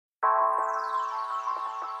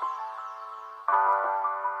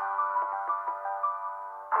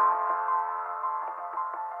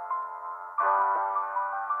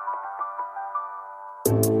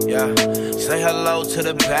Yeah, say hello to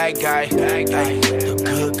the bad guy. The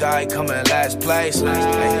good guy coming last place. You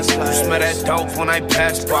smell that dope when I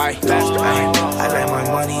passed by. I let my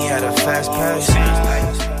money at a fast pace.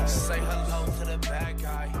 Say hello to the bad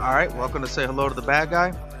guy. All right, welcome to Say Hello to the Bad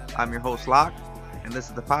Guy. I'm your host, Locke, and this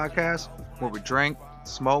is the podcast where we drink,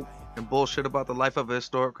 smoke, and bullshit about the life of a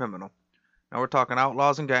historic criminal. Now we're talking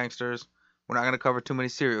outlaws and gangsters. We're not going to cover too many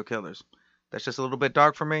serial killers. That's just a little bit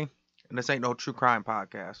dark for me, and this ain't no true crime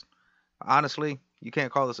podcast. Honestly, you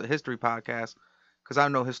can't call this a history podcast because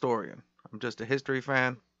I'm no historian. I'm just a history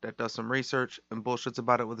fan that does some research and bullshits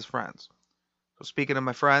about it with his friends. So speaking of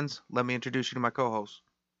my friends, let me introduce you to my co-host.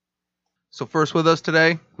 So first with us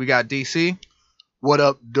today, we got DC. What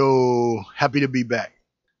up, dude? Happy to be back.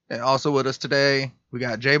 And also with us today, we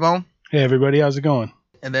got J-Bone. Hey everybody, how's it going?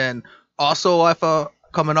 And then also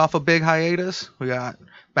coming off a big hiatus, we got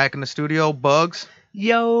back in the studio, Bugs.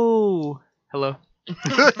 Yo! Hello.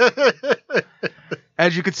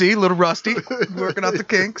 As you can see, a little rusty, working out the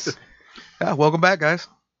kinks. Yeah, welcome back, guys.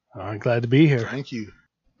 I'm glad to be here. Thank you.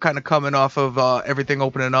 Kind of coming off of everything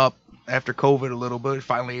opening up after COVID a little bit,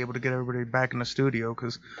 finally able to get everybody back in the studio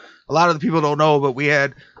because a lot of the people don't know, but we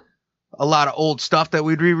had a lot of old stuff that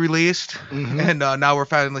we'd re-released, and now we're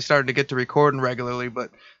finally starting to get to recording regularly.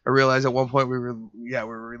 But I realized at one point we were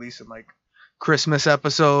releasing like Christmas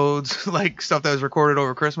episodes, like stuff that was recorded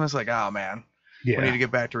over Christmas. Like, oh man, we need to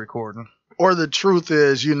get back to recording. Or the truth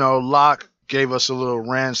is, Locke gave us a little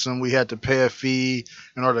ransom. We had to pay a fee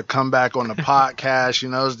in order to come back on the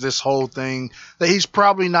podcast. It's this whole thing that he's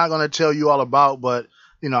probably not going to tell you all about, but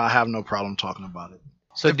I have no problem talking about it.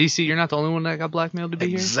 So DC, you're not the only one that got blackmailed to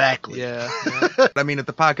be Exactly. here? Yeah. I mean, if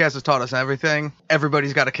the podcast has taught us everything,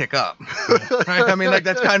 everybody's got to kick up. Right? I mean, like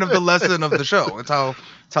that's kind of the lesson of the show. It's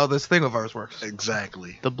how this thing of ours works.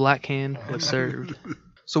 Exactly. The black hand was served.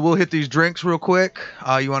 So we'll hit these drinks real quick.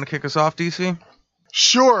 You want to kick us off, DC?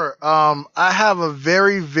 Sure. I have a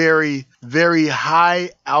very, very, very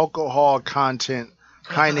high alcohol content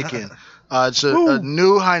Heineken. It's a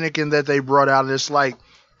new Heineken that they brought out. It's like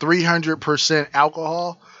 300%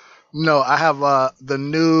 alcohol. No, I have the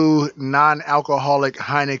new non-alcoholic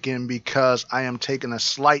Heineken because I am taking a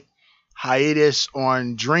slight hiatus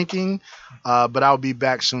on drinking, but I'll be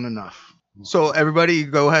back soon enough. So everybody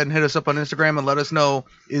go ahead and hit us up on Instagram and let us know,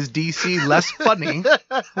 is DC less funny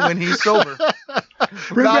when he's sober?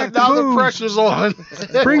 Now the pressure's on.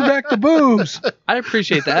 Bring back the booze. I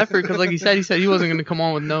appreciate the effort because, like he said he wasn't going to come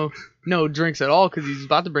on with no drinks at all because he's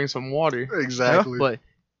about to bring some water. Exactly. But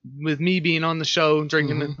with me being on the show,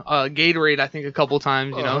 drinking Gatorade, I think a couple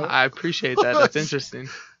times, I appreciate that. That's interesting.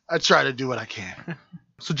 I try to do what I can.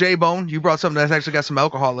 So J-Bone, you brought something that's actually got some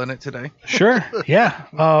alcohol in it today. Sure,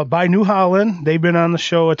 yeah. By New Holland, they've been on the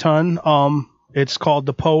show a ton. It's called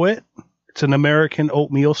The Poet. It's an American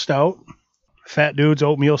oatmeal stout. Fat Dudes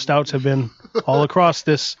oatmeal stouts have been all across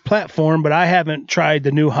this platform, but I haven't tried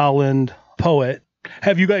the New Holland Poet.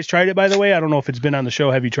 Have you guys tried it, by the way? I don't know if it's been on the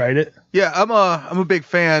show. Have you tried it? Yeah, I'm a big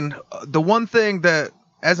fan. The one thing that,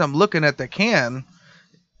 as I'm looking at the can,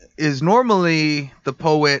 is normally the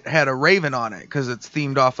Poet had a raven on it because it's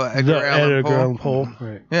themed off of Edgar Allan Poe.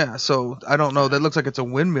 Right. Yeah, so I don't know. That looks like it's a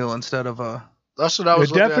windmill instead of a... That's what I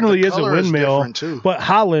was looking at. It definitely is a windmill, but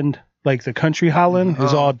Holland, like the country Holland,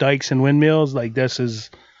 is all dikes and windmills. Like this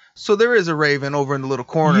is... So there is a raven over in the little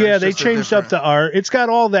corner. Yeah, they changed up the art. It's got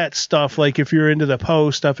all that stuff. Like if you're into the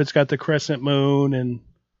Poe stuff, it's got the crescent moon, and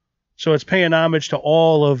so it's paying homage to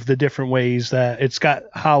all of the different ways that it's got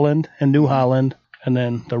Holland and New Holland, and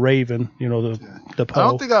then the raven. The Poe. I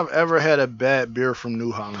don't think I've ever had a bad beer from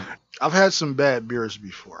New Holland. I've had some bad beers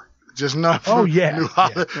before, just not from New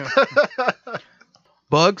Holland. Yeah.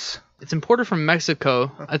 Bugs. It's imported from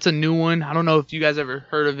Mexico. That's a new one. I don't know if you guys ever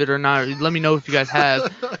heard of it or not. Let me know if you guys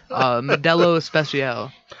have. Modelo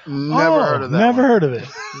Especial. Never heard of that. Never heard of it.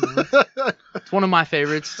 It's one of my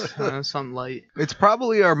favorites. Something light. It's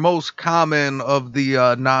probably our most common of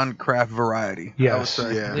the non-craft variety. Yes. I would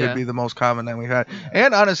say. Yeah. It'd be the most common that we've had.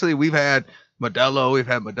 And honestly, we've had Modelo, we've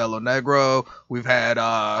had Modelo Negro, we've had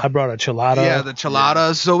I brought a chilada. Yeah, the chiladas.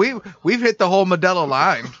 Yeah. So we've hit the whole Modelo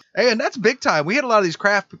line. Hey, and that's big time. We had a lot of these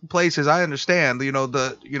craft places. I understand,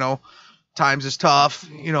 times is tough.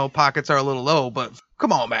 Pockets are a little low, but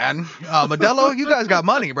come on, man. Modelo, you guys got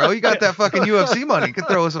money, bro. You got that fucking UFC money. You could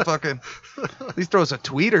throw us at least throw us a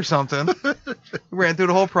tweet or something. We ran through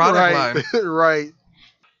the whole product line. Right.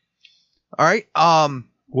 All right.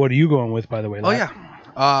 What are you going with, by the way? Oh, yeah.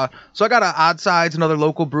 So I got an Odd Sides, another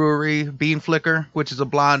local brewery, Bean Flicker, which is a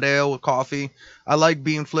blonde ale with coffee. I like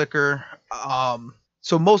Bean Flicker.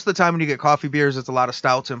 So most of the time when you get coffee beers, it's a lot of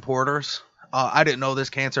stouts and porters. I didn't know this.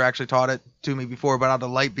 Cancer actually taught it to me before, but out of the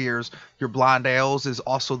light beers, your blonde ales is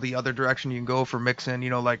also the other direction you can go for mixing,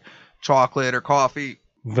 like chocolate or coffee.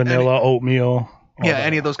 Vanilla, oatmeal. Yeah,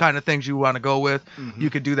 any of those kind of things you want to go with,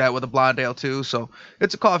 you could do that with a blonde ale too. So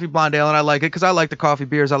it's a coffee blonde ale, and I like it because I like the coffee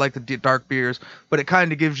beers. I like the dark beers, but it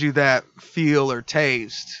kind of gives you that feel or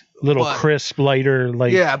taste. Little crisp, lighter,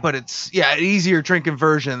 like. Yeah, but it's an easier drinking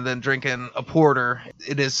version than drinking a porter.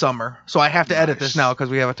 It is summer, so I have to edit this now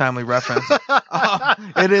because we have a timely reference.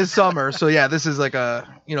 It is summer, so yeah, this is like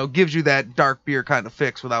gives you that dark beer kind of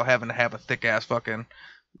fix without having to have a thick ass fucking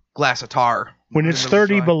glass of tar. When it's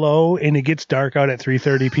 30 below and it gets dark out at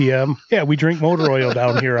 3:30 p.m., yeah, we drink motor oil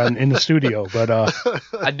down here in the studio. But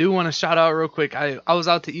I do want to shout out real quick. I was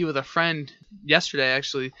out to eat with a friend yesterday,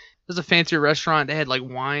 actually. It was a fancier restaurant. They had like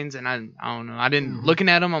wines, and I don't know. I didn't looking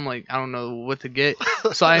at them. I'm like, I don't know what to get.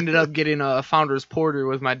 So I ended up getting a Founder's Porter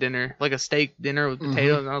with my dinner, like a steak dinner with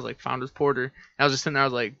potatoes. And I was like, Founder's Porter. And I was just sitting there. I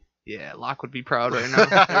was like, yeah, Locke would be proud right now.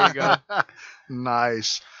 There you go.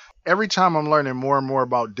 Nice. Every time I'm learning more and more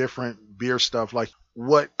about different beer stuff, like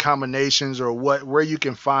what combinations or where you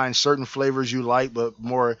can find certain flavors you like, but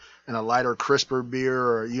more in a lighter, crisper beer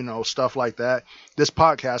or, stuff like that. This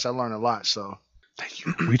podcast, I learned a lot. So thank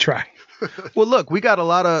you. We try. Well, look, we got a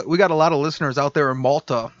lot of listeners out there in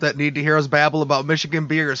Malta that need to hear us babble about Michigan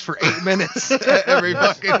beers for 8 minutes every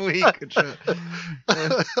fucking week.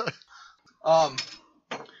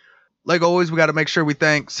 Like always, we got to make sure we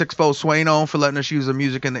thank Sixfo Sueno for letting us use the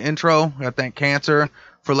music in the intro. We got to thank Cancer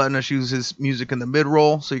for letting us use his music in the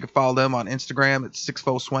mid-roll. So you can follow them on Instagram. It's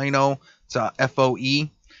Sixfo Sueno. It's F-O-E.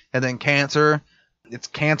 And then Cancer. It's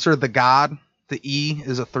Cancer the God. The E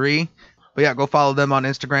is a 3. But yeah, go follow them on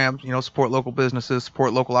Instagram. Support local businesses,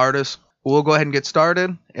 support local artists. We'll go ahead and get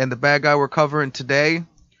started. And the bad guy we're covering today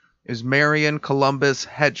is Marion Columbus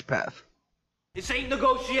Hedgepeth. This ain't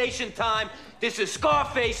negotiation time. This is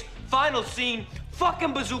Scarface, final scene,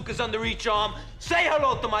 fucking bazookas under each arm. Say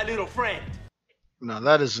hello to my little friend. Now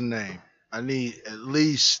that is a name. I need at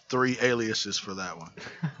least 3 aliases for that one.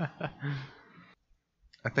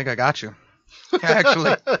 I think I got you.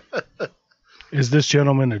 Actually. Is this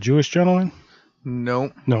gentleman a Jewish gentleman?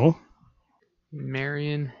 No. No.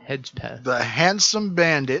 Marion Hedgepeth. The Handsome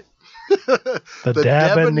Bandit. The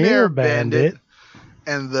Debonair Bandit.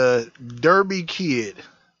 And the Derby Kid.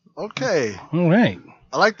 Okay. All right.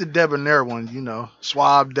 I like the Debonair one,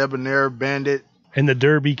 Swab, Debonair, Bandit. And the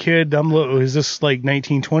Derby Kid, is this like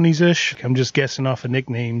 1920s-ish? I'm just guessing off of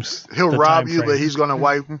nicknames. He'll rob you, but he's going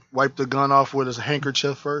to wipe the gun off with his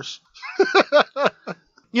handkerchief first.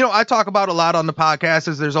 I talk about a lot on the podcast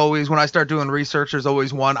is there's always, when I start doing research, there's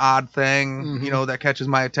always one odd thing, that catches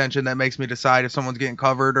my attention that makes me decide if someone's getting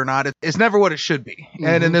covered or not. It's never what it should be.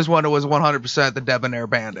 And in this one, it was 100% the Debonair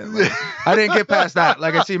Bandit. I didn't get past that.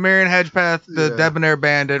 Like, I see Marion Hedgepeth, the Debonair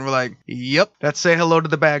Bandit, and we're like, yep, that's say hello to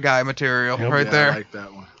the bad guy material there. I like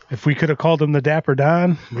that one. If we could have called him the Dapper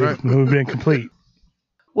Don, it would have been complete.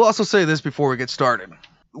 We'll also say this before we get started.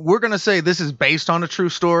 We're going to say this is based on a true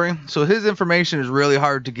story. So his information is really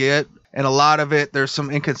hard to get. And a lot of it, there's some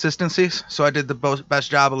inconsistencies. So I did the best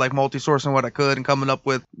job of multi-sourcing what I could and coming up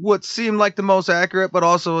with what seemed like the most accurate, but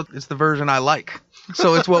also it's the version I like.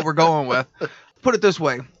 So it's what we're going with. Put it this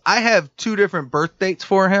way. I have 2 different birth dates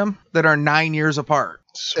for him that are 9 years apart.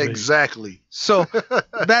 Sweet. Exactly. So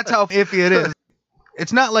that's how iffy it is.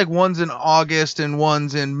 It's not like one's in August and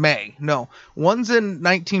one's in May. No. One's in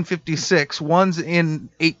 1956, one's in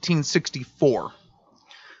 1864.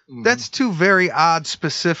 That's 2 very odd,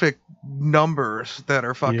 specific numbers that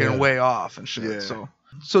are fucking way off and shit. Yeah.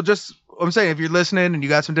 So just, I'm saying, if you're listening and you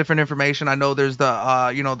got some different information, I know there's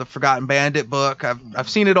the, the Forgotten Bandit book. I've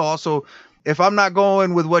seen it all. So if I'm not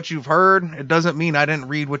going with what you've heard, it doesn't mean I didn't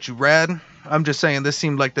read what you read. I'm just saying this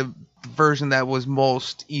seemed like the version that was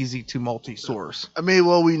most easy to multi-source. I mean,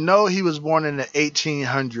 well, we know he was born in the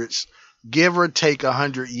 1800s, give or take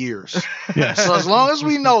 100 years. Yes. So as long as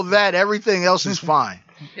we know that, everything else is fine.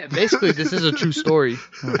 Yeah, basically, this is a true story.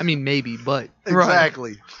 I mean, maybe, but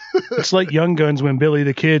exactly. It's like Young Guns when Billy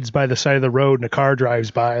the Kid's by the side of the road and a car drives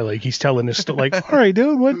by, like he's telling us, like, all right,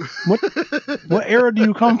 dude, what era do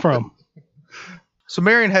you come from? So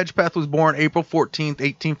Marion Hedgepeth was born April 14th,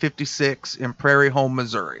 1856 in Prairie Home,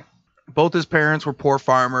 Missouri. Both his parents were poor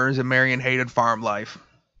farmers, and Marion hated farm life.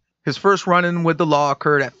 His first run-in with the law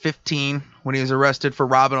occurred at 15 when he was arrested for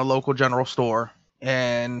robbing a local general store,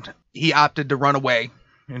 and he opted to run away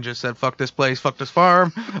and just said, fuck this place, fuck this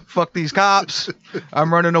farm, fuck these cops,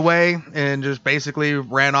 I'm running away, and just basically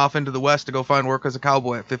ran off into the West to go find work as a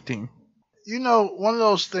cowboy at 15. One of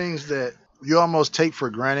those things that you almost take for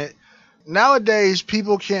granted, Nowadays,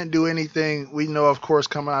 people can't do anything. We know, of course,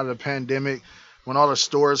 coming out of the pandemic, when all the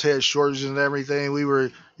stores had shortages and everything, we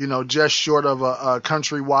were, just short of a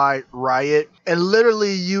countrywide riot. And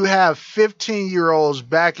literally, you have 15-year-olds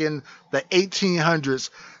back in the 1800s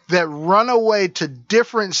that run away to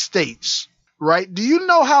different states. Right? Do you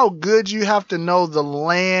know how good you have to know the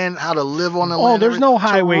land, how to live on the land? Oh, there's no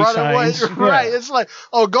highway signs. Right. Yeah. It's like,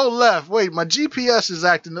 oh, go left. Wait, my GPS is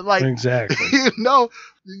acting like. Exactly.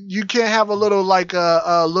 You can't have a little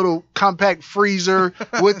a little compact freezer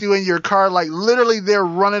with you in your car. Like literally, they're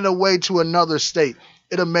running away to another state.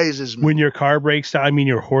 It amazes me. When your car breaks down,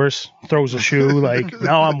 your horse throws a shoe. Like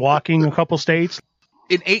now, I'm walking a couple states.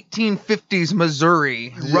 In 1850s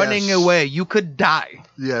Missouri, running away, you could die.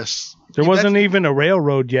 Yes. There wasn't even a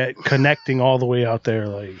railroad yet connecting all the way out there.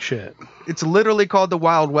 Like shit. It's literally called the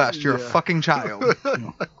Wild West. You're a fucking child.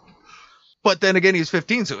 But then again, he's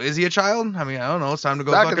 15, so is he a child? I mean, I don't know. It's time to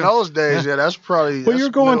go. Back in those days, that's probably. Well, you're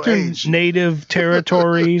going through native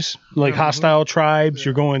territories, like hostile tribes. Yeah.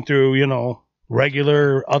 You're going through,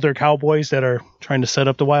 regular other cowboys that are trying to set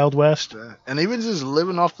up the Wild West. Yeah. And even just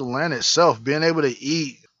living off the land itself, being able to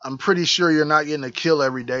eat. I'm pretty sure you're not getting a kill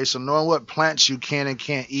every day. So knowing what plants you can and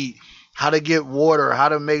can't eat, how to get water, how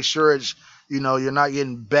to make sure it's. You're not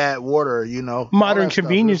getting bad water, Modern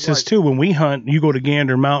conveniences, too. When we hunt, you go to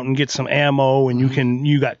Gander Mountain, get some ammo, and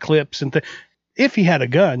you got clips and things. If he had a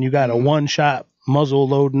gun, you got a one-shot muzzle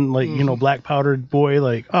loading, black powdered boy.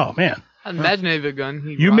 Like, oh, man. I imagine if a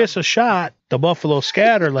gun. You miss a shot, the buffalo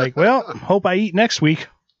scatter. Like, well, hope I eat next week.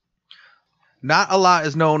 Not a lot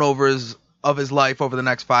is known of his life over the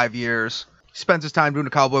next 5 years. He spends his time doing a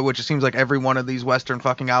cowboy, which it seems like every one of these Western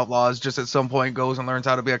fucking outlaws just at some point goes and learns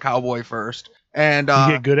how to be a cowboy first. And you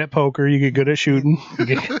get good at poker, you get good at shooting.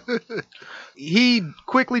 He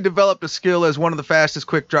quickly developed a skill as one of the fastest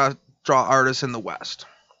quick draw artists in the West.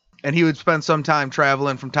 And he would spend some time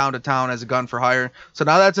traveling from town to town as a gun for hire. So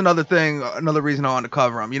now that's another reason I wanted to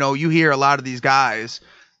cover him. You hear a lot of these guys.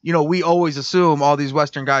 We always assume all these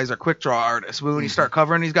Western guys are quick draw artists. But when you start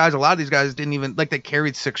covering these guys, a lot of these guys didn't even, they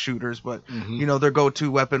carried 6-shooters, but, their go-to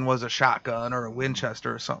weapon was a shotgun or a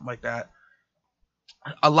Winchester or something like that.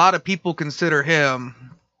 A lot of people consider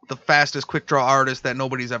him the fastest quick draw artist that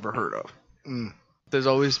nobody's ever heard of. There's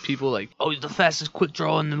always people like, oh, he's the fastest quick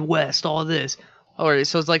draw in the West, all this. All right,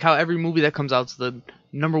 so it's like how every movie that comes out is the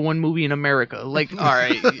 #1 movie in America. Like, all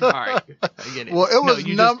right, I get it. Well, it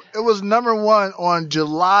was #1 on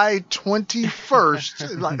July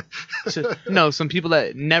 21st. Some people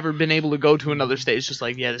that never been able to go to another state, it's just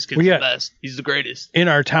like, yeah, this kid's the best. He's the greatest. In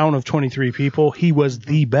our town of 23 people, he was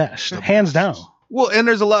the best, hands down. Well, and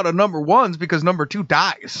there's a lot of #1s because #2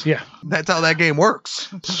 dies. Yeah. That's how that game works.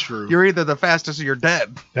 It's true. You're either the fastest or you're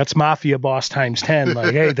dead. That's Mafia boss times 10.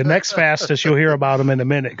 Like, hey, the next fastest, you'll hear about him in a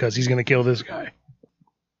minute because he's going to kill this guy.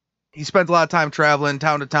 He spends a lot of time traveling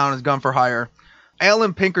town to town as gun for hire.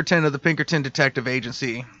 Alan Pinkerton of the Pinkerton Detective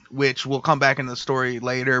Agency, which will come back into the story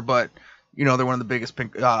later, but, they're one of the biggest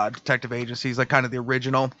detective agencies, like kind of the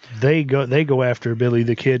original. They go after Billy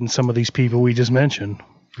the Kid and some of these people we just mentioned.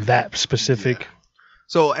 That specific... Yeah.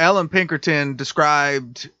 So Alan Pinkerton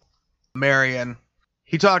described Marion.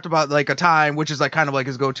 He talked about a time, which is kind of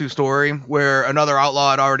his go-to story, where another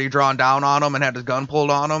outlaw had already drawn down on him and had his gun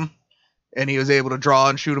pulled on him, and he was able to draw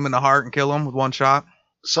and shoot him in the heart and kill him with one shot.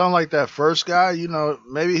 Sound like that first guy,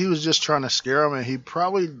 maybe he was just trying to scare him, and he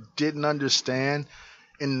probably didn't understand.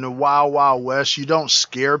 In the Wild Wild West, you don't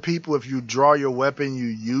scare people. If you draw your weapon, you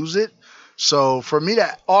use it. So for me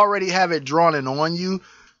to already have it drawn and on you,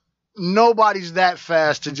 nobody's that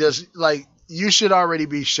fast to just you should already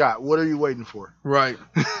be shot. What are you waiting for? Right.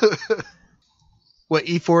 What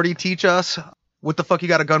E40 teach us? What the fuck you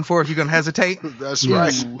got a gun for if you're gonna hesitate? That's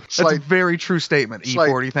right. That's a very true statement.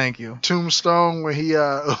 E40, thank you. Tombstone when he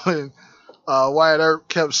when Wyatt Earp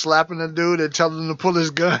kept slapping the dude and telling him to pull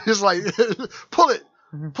his gun. It's like pull it.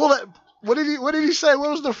 What did he say?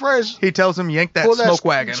 What was the phrase? He tells him yank that smoke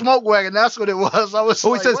wagon. Smoke wagon. That's what it was. I was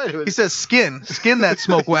wait a minute. He says skin that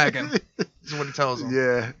smoke wagon. Is what he tells him.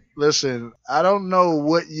 Yeah. Listen, I don't know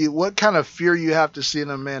what kind of fear you have to see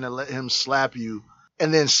in a man to let him slap you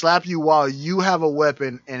and then slap you while you have a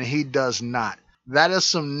weapon and he does not. That is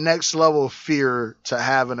some next level fear to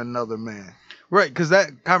have in another man. Right, because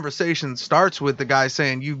that conversation starts with the guy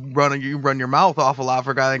saying you run your mouth off a lot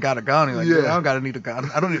for a guy that got a gun. He's like, yeah. I don't need a gun.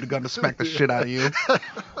 I don't need a gun to smack the shit out of you.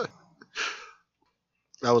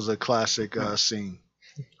 That was a classic scene.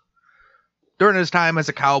 During his time as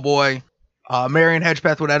a cowboy, Marion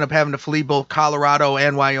Hedgepeth would end up having to flee both Colorado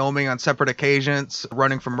and Wyoming on separate occasions,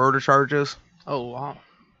 running from murder charges. Oh, wow.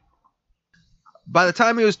 By the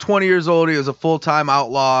time he was 20 years old, he was a full-time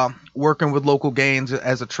outlaw working with local gangs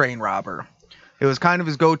as a train robber. It was kind of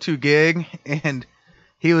his go-to gig, and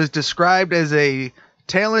he was described as a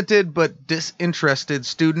talented but disinterested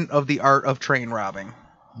student of the art of train robbing.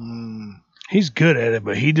 He's good at it,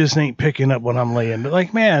 but he just ain't picking up what I'm laying. But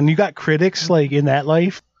like, man, you got critics like in that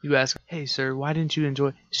life. You ask, hey, sir, why didn't you enjoy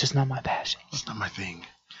it? It's just not my passion. It's not my thing.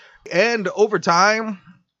 And over time,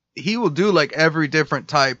 he will do like every different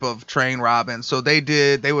type of train robbing. So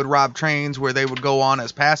they would rob trains where they would go on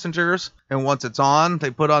as passengers, and once it's on,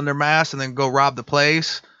 they put on their mask and then go rob the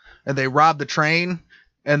place, and they rob the train,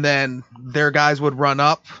 and then their guys would run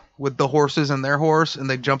up with the horses and their horse, and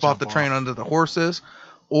they'd jump off the train under the horses,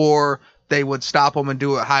 or they would stop them and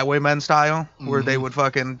do it highwaymen style, where they would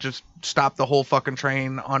fucking just stop the whole fucking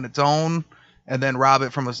train on its own and then rob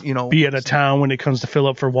it from a, be at a town when it comes to fill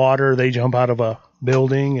up for water, they jump out of a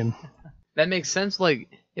building. And that makes sense. Like,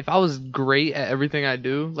 if I was great at everything I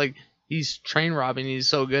do, like, he's train robbing, he's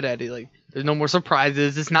so good at it, like, there's no more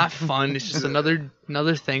surprises, it's not fun, it's just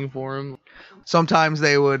another thing for him. Sometimes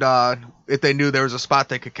they would, if they knew there was a spot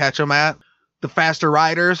they could catch them at, the faster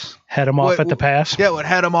riders head them off at the pass. Yeah, would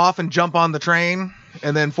head them off and jump on the train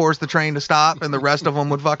and then force the train to stop, and the rest of them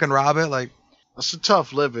would fucking rob it. Like, it's a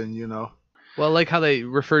tough living, Well, like how they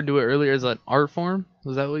referred to it earlier as an art form.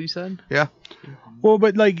 Was that what you said? Yeah. Well,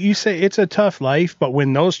 but like you say, it's a tough life. But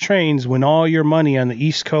when those trains, when all your money on the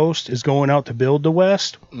East Coast is going out to build the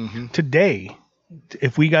West, today,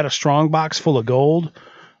 if we got a strong box full of gold,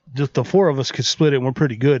 the four of us could split it and we're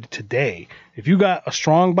pretty good today. If you got a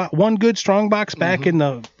strong box, one good strong box back in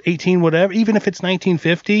the 18 whatever, even if it's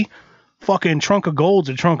 1950, fucking trunk of gold's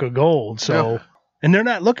a trunk of gold. So, and they're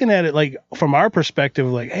not looking at it like from our perspective,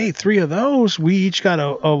 like, hey, 3 of those, we each got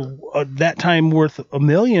a that time worth of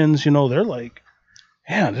millions. They're like,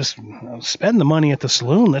 yeah, just spend the money at the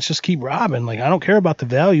saloon. Let's just keep robbing. Like, I don't care about the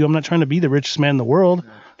value. I'm not trying to be the richest man in the world.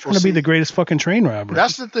 I'm trying to be the greatest fucking train robber.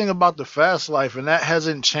 That's the thing about the fast life, and that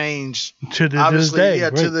hasn't changed to this day. Yeah,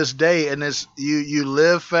 right. To this day. And it's you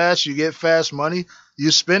live fast, you get fast money,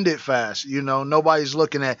 you spend it fast. Nobody's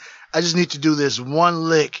looking at, I just need to do this one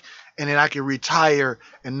lick and then I can retire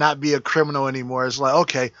and not be a criminal anymore. It's like,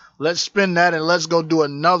 okay, let's spend that and let's go do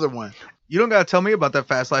another one. You don't gotta tell me about that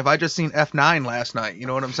fast life. I just seen F9 last night. You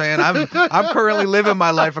know what I'm saying? I'm currently living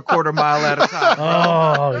my life a quarter mile at a time.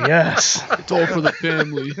 Oh yes, it's all for the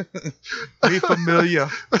family. Be familiar.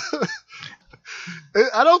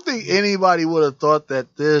 I don't think anybody would have thought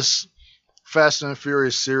that this Fast and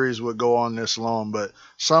Furious series would go on this long, but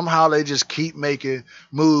somehow they just keep making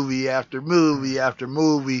movie after movie after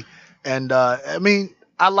movie. And I mean,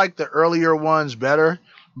 I like the earlier ones better.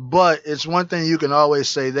 But it's one thing you can always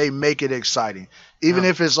say, they make it exciting. Even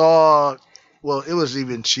if it's all, well, it was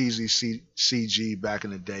even cheesy CG back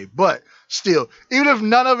in the day. But still, even if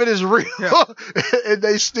none of it is real,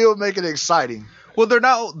 they still make it exciting. Well, they're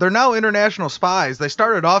now international spies. They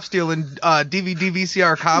started off stealing DVD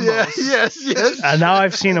VCR combos. Yes. And now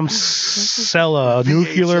I've seen them sell a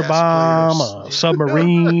nuclear bomb, a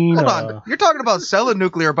submarine. Hold on, you're talking about selling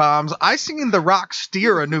nuclear bombs. I seen The Rock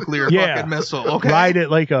steer a nuclear fucking missile. Okay, ride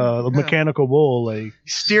it like a mechanical bull, like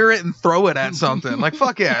steer it and throw it at something. Like,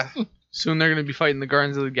 fuck yeah. Soon they're gonna be fighting the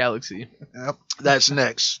Guardians of the Galaxy. Yep, that's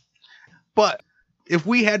next. But if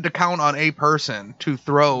we had to count on a person to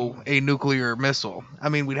throw a nuclear missile, I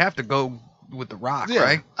mean, we'd have to go with The Rock,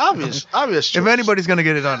 right? Obvious choice. If anybody's going to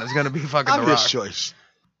get it done, it's going to be fucking The Rock. Obvious choice.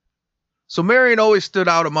 So Marion always stood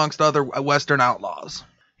out amongst other Western outlaws.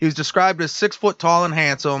 He was described as 6 foot tall and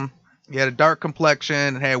handsome. He had a dark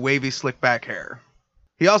complexion and had wavy, slick back hair.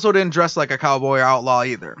 He also didn't dress like a cowboy or outlaw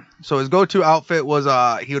either. So his go-to outfit was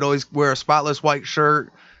he would always wear a spotless white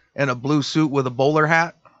shirt and a blue suit with a bowler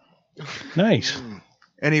hat. Nice.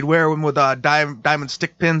 And he'd wear them with diamond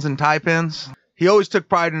stick pins and tie pins. He always took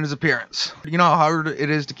pride in his appearance. You know how hard it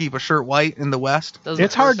is to keep a shirt white in the West? That was the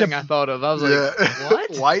first thing I thought of. I was like,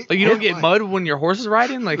 what? White? Like, you don't get mud when your horse is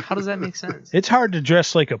riding? Like, how does that make sense? It's hard to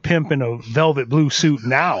dress like a pimp in a velvet blue suit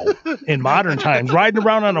now in modern times. Riding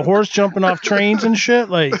around on a horse, jumping off trains and shit.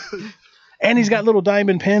 Like, and he's got little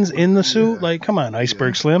diamond pins in the suit. Like, come on,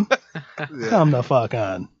 Iceberg Slim. Come the fuck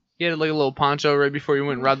on. He had like a little poncho right before he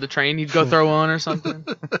went and robbed the train. He'd go throw on or something.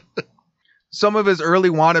 Some of his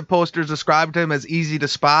early wanted posters described him as easy to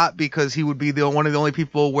spot because he would be one of the only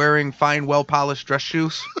people wearing fine, well-polished dress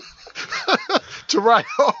shoes. To ride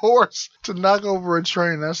a horse, to knock over a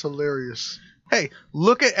train, that's hilarious. Hey,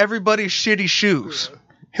 look at everybody's shitty shoes.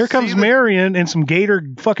 Here comes Marion in some gator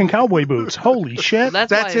fucking cowboy boots. Holy shit.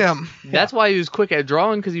 That's him. That's why he was quick at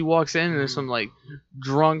drawing, because he walks in and there's some like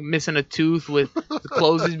drunk missing a tooth with the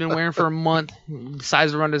clothes he's been wearing for a month.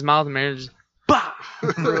 Decides to run his mouth and Marion just bah,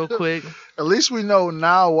 real quick. At least we know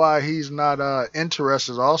now why he's not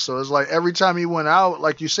interested also. It's like every time he went out,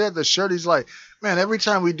 like you said, the shirt, he's like, man, every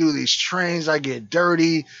time we do these trains, I get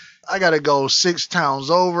dirty. I got to go 6 towns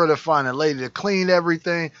over to find a lady to clean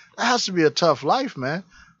everything. That has to be a tough life, man.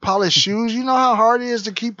 Polished shoes. You know how hard it is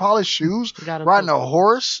to keep polished shoes? Riding a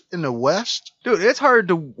horse in the West? Dude, it's hard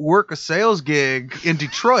to work a sales gig in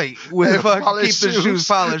Detroit with fucking keep the shoes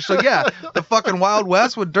polished. So yeah, the fucking Wild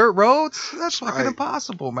West with dirt roads, that's fucking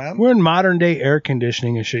impossible, man. We're in modern day air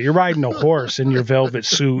conditioning and shit. You're riding a horse in your velvet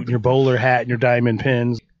suit and your bowler hat and your diamond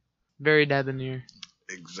pins. Very debonair.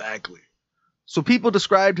 Exactly. So people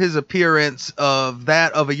described his appearance of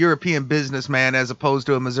that of a European businessman as opposed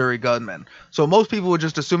to a Missouri gunman. So most people would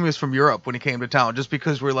just assume he was from Europe when he came to town, just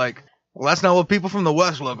because we're like, well, that's not what people from the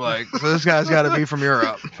West look like. So this guy's got to be from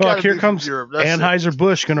Europe. Fuck, here comes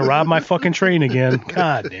Anheuser-Busch gonna rob my fucking train again.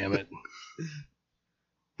 God damn it.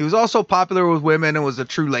 He was also popular with women and was a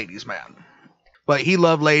true ladies' man. But he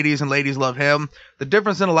loved ladies and ladies loved him. The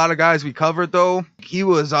difference in a lot of guys we covered, though, he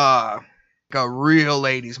was a real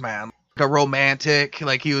ladies' man. A romantic,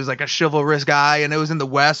 like he was like a chivalrous guy, and it was in the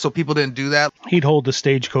West, so people didn't do that. He'd hold the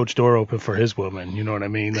stagecoach door open for his woman, you know what I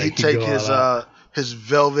mean? Like, he'd take his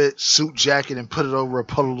velvet suit jacket and put it over a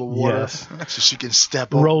puddle of water so she can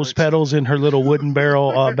step over Rose petals in her little wooden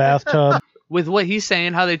barrel bathtub. With what he's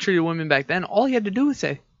saying, how they treated women back then, all he had to do was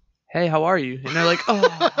say, hey, how are you? And they're like,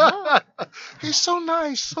 oh. He's so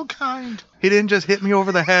nice, so kind. He didn't just hit me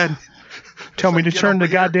over the head. Tell me to turn the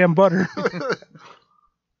goddamn butter.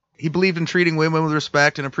 He believed in treating women with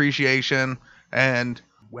respect and appreciation, and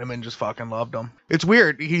women just fucking loved him. It's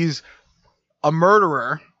weird. He's a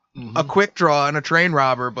murderer, a quick draw, and a train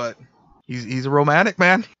robber, but he's a romantic,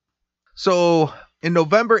 man. So in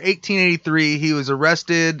November 1883, he was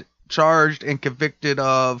arrested, charged, and convicted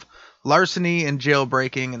of larceny and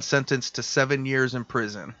jailbreaking and sentenced to 7 years in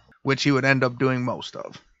prison, which he would end up doing most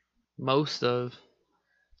of. Most of?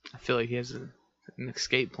 I feel like he has an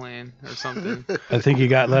escape plan or something. I think he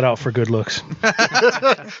got let out for good looks.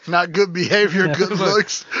 Not good behavior, good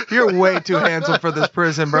looks. You're way too handsome for this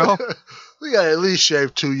prison, bro. We got to at least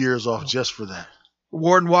shave 2 years off just for that.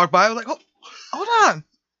 Warden walked by, I was like, oh, hold on.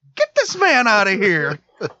 Get this man out of here.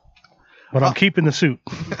 But I'm keeping the suit.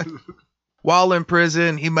 While in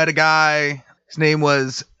prison, he met a guy. His name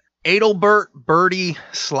was Adelbert Birdie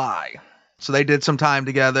Sly. So they did some time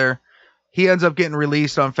together. He ends up getting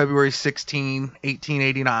released on February 16,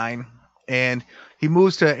 1889, and he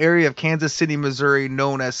moves to an area of Kansas City, Missouri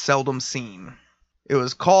known as Seldom Seen. It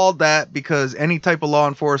was called that because any type of law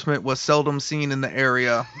enforcement was seldom seen in the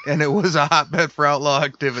area, and it was a hotbed for outlaw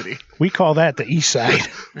activity. We call that the East Side.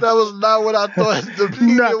 That was not what I thought the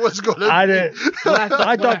media was going to be.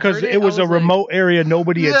 I thought because it was a remote area,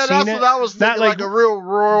 nobody had seen it. Yeah, that's what I was thinking, like a real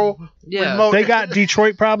rural remote. They got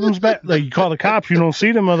Detroit problems back. Like, you call the cops, you don't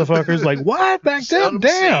see them motherfuckers. Like, what? Back then?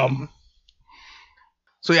 Damn.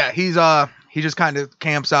 So, yeah, he just kind of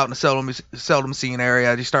camps out in the seldom seen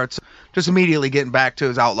area. He starts just immediately getting back to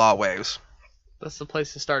his outlaw ways. That's the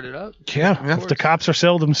place to start it up. Yeah, if the cops are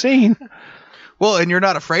seldom seen. Well, and you're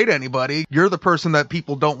not afraid of anybody. You're the person that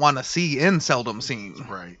people don't want to see in seldom seen.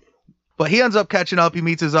 Right. But he ends up catching up. He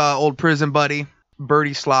meets his old prison buddy,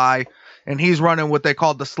 Birdie Sly, and he's running what they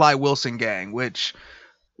called the Sly Wilson gang, which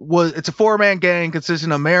it's a 4-man gang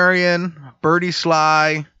consisting of Marion, Birdie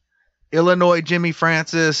Sly, Illinois Jimmy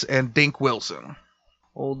Francis, and Dink Wilson.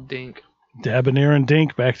 Old Dink. Debonair and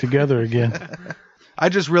Dink back together again. I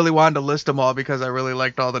just really wanted to list them all because I really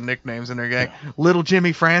liked all the nicknames in their gang. Little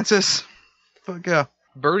Jimmy Francis. Fuck yeah.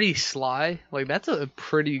 Birdie Sly? Like, that's a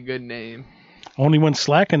pretty good name. Only one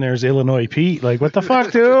slack in there is Illinois Pete. Like, what the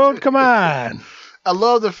fuck, dude? Come on. I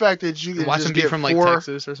love the fact that you can watch just him be from, like,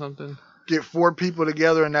 Texas or something. Get 4 people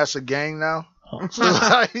together and that's a gang now. So,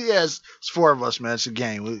 yes, it's 4 of us, man. It's a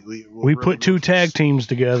gang. We put 2 tag teams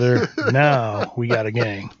together. Now we got a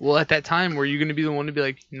gang. Well, at that time, were you going to be the one to be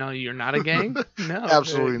like, no, you're not a gang? No.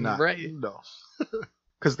 Absolutely not. Right. No.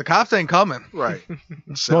 Because the cops ain't coming. Right.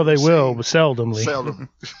 Well, they will, but seldomly. Seldom.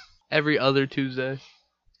 Every other Tuesday.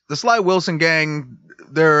 The Sly Wilson gang,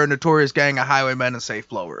 they're a notorious gang of highwaymen and safe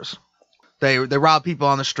blowers. They rob people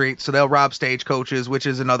on the street, so they'll rob stagecoaches, which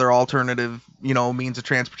is another alternative, means of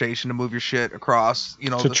transportation to move your shit across.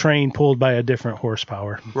 It's a train pulled by a different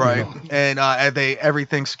horsepower. Right, and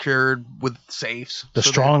everything's secured with safes. The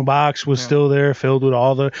strong box was still there, filled with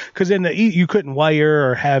all the... Because in the you couldn't wire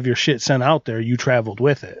or have your shit sent out there. You traveled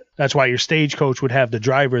with it. That's why your stagecoach would have the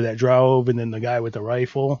driver that drove and then the guy with the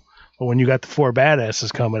rifle. But when you got the 4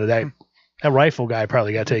 badasses coming, that That rifle guy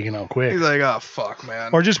probably got taken out quick. He's like, oh, fuck, man.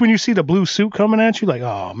 Or just when you see the blue suit coming at you, like,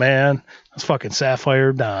 oh, man, that's fucking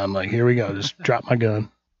Sapphire Don. Like, here we go. Just drop my gun.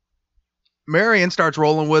 Marion starts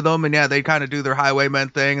rolling with them, and yeah, they kind of do their highwaymen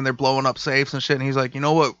thing, and they're blowing up safes and shit, and he's like, you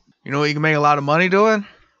know what you can make a lot of money doing?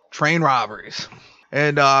 Train robberies.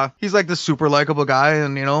 And he's like this super likable guy,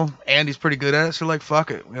 and, Andy's pretty good at it, so like, fuck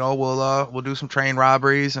it. We'll do some train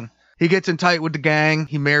robberies, and he gets in tight with the gang.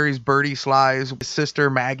 He marries Bertie Sly's sister,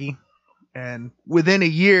 Maggie. And within a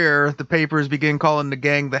year, the papers begin calling the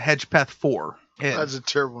gang the Hedgepeth 4. That's a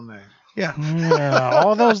terrible name. Yeah.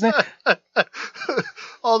 All those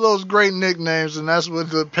all those great nicknames, and that's what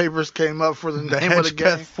the papers came up for the name of the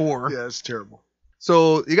gang. Hedgepeth 4. Yeah, it's terrible.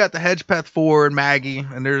 So you got the Hedgepeth 4 and Maggie,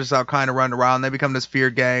 and they're just out kind of running around. They become this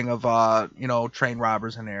feared gang of, train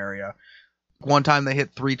robbers in the area. One time they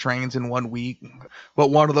hit 3 trains in 1 week, but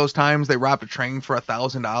one of those times they robbed a train for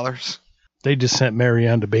 $1,000. They just sent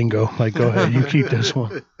Marion to bingo. Like, go ahead, you keep this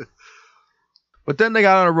one. But then they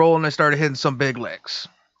got on a roll and they started hitting some big licks.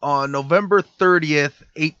 On November 30th,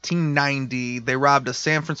 1890, they robbed a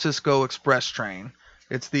San Francisco Express train.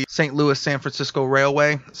 It's the St. Louis-San Francisco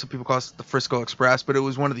Railway. Some people call it the Frisco Express, but it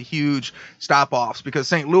was one of the huge stop-offs because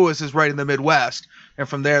St. Louis is right in the Midwest, and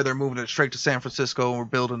from there they're moving it straight to San Francisco, and we're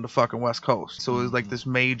building the fucking West Coast. So it was like this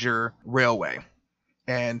major railway.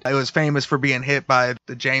 And it was famous for being hit by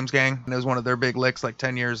the James Gang, and it was one of their big licks like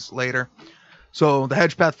 10 years later. So the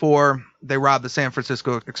Hedgepeth 4, they robbed the San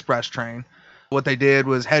Francisco Express train. What they did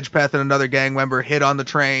was Hedgepeth and another gang member hit on the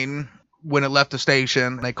train when it left the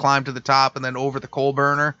station. They climbed to the top and then over the coal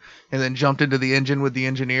burner and then jumped into the engine with the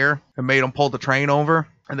engineer and made them pull the train over.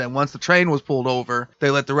 And then once the train was pulled over,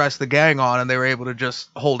 they let the rest of the gang on, and they were able to just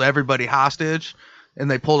hold everybody hostage. And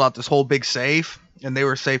they pulled out this whole big safe, and they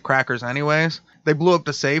were safe crackers anyways. They blew up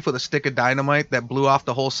the safe with a stick of dynamite that blew off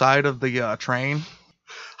the whole side of the train.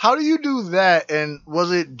 How do you do that? And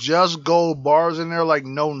was it just gold bars in there, like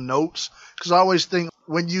no notes? Because I always think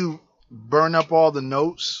when you burn up all the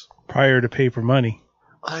notes. Prior to paper money.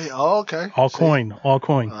 Okay. All coin.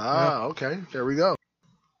 Okay. There we go.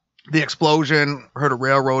 The explosion hurt a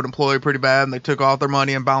railroad employee pretty bad, and they took all their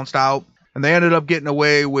money and bounced out. And they ended up getting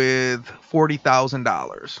away with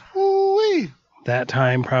 $40,000. Ooh-wee. That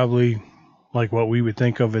time, probably like what we would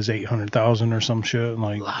think of as $800,000 or some shit.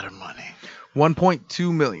 Like a lot of money.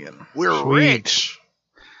 $1.2 million. We're rich.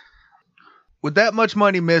 With that much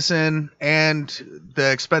money missing and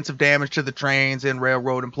the expensive damage to the trains and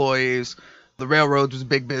railroad employees, the railroads was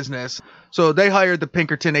big business. So they hired the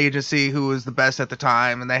Pinkerton agency, who was the best at the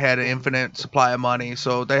time, and they had an infinite supply of money.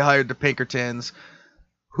 So they hired the Pinkertons,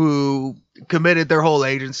 who committed their whole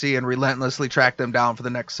agency and relentlessly tracked them down for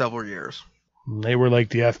the next several years. They were like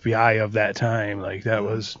the FBI of that time. Like, that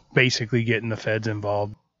was basically getting the feds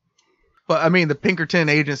involved. But I mean, the Pinkerton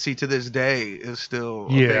agency to this day is still a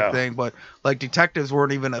big thing. But like, detectives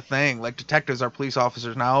weren't even a thing. Like, detectives are police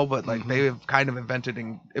officers now, but like they've kind of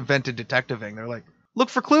invented detectiving. They're like, look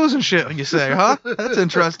for clues and shit. And you say, huh? That's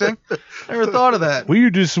interesting. Never thought of that. We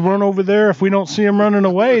just run over there. If we don't see them running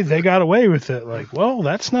away, they got away with it. Like, well,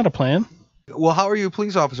 that's not a plan. Well, how are you a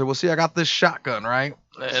police officer? Well, see, I got this shotgun, right?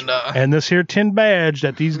 And this here tin badge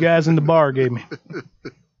that these guys in the bar gave me.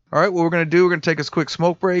 All right, what we're going to do, we're going to take a quick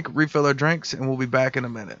smoke break, refill our drinks, and we'll be back in a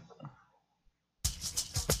minute.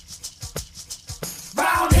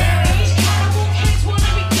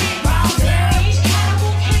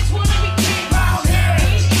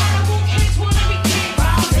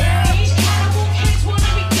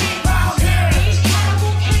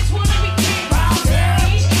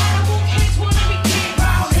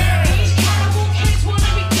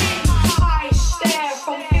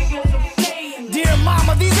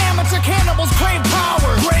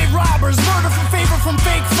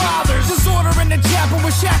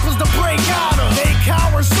 Shackles to break out of. They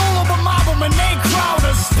cower solo but mobblemen, they crowd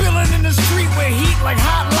us. Spilling in the street with heat like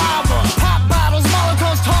hot lava. Pop bottles,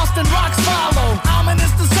 molotovs tossed and rocks follow.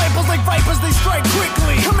 Ominous disciples like vipers, they strike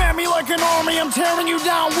quickly. Come at me like an army, I'm tearing you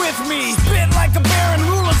down with me. Spit like a baron,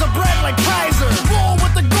 rulers of bread like Kaiser. Roll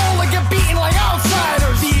with the goal and get beaten like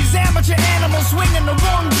outsiders. These amateur animals swing in the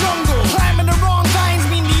wrong jungle. Climbing the wrong vines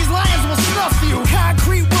mean these lions will snuff you.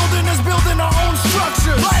 Concrete wilderness building our own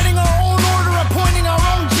structures. Writing our own order, appointing our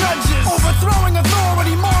own judges. Overthrowing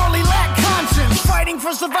authority, morally lack conscience. Fighting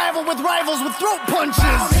for survival with rivals with throat punches.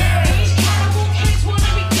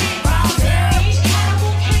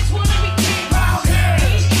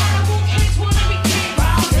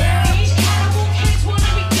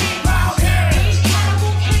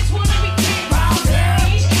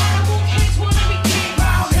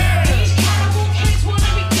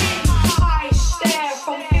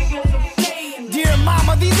 Dear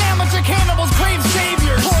mama, these amateur cannibals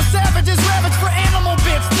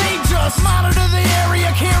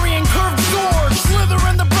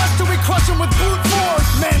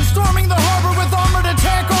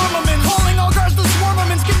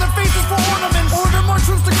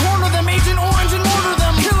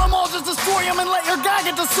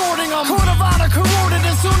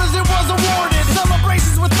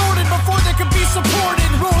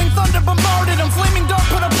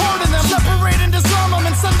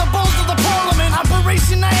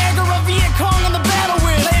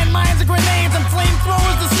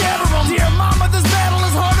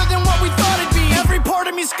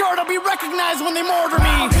recognize when they murder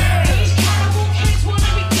me.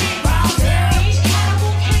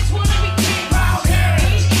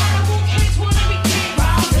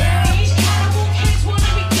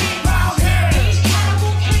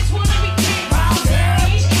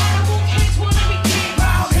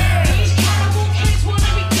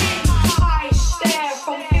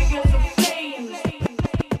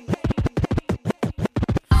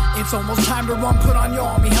 It's almost time to run, put on your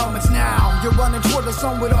army helmets now. You're running toward the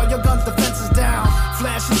sun with all your guns, defenses down.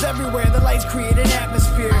 Flashes everywhere, the lights create an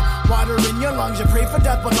atmosphere. Water in your lungs, you pray for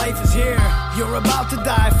death, but life is here. You're about to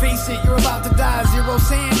die, face it, you're about to die. Zero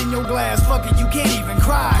sand in your glass, fuck it, you can't even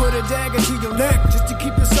cry. Put a dagger to your neck, just to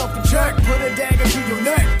keep yourself in check. Put a dagger to your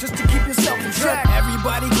neck, just to keep yourself in check.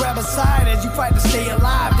 Everybody grab a side as you fight to stay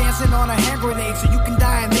alive. Dancing on a hand grenade so you can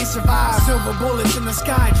die and they survive. Silver bullets in the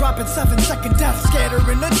sky, dropping 7-second death.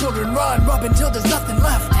 Scattering the children, run until there's nothing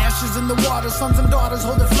left. Ashes in the water, sons and daughters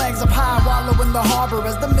hold their flags up high. Wallow in the harbor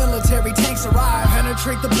as the military tanks arrive.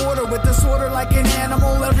 Penetrate the border with disorder like an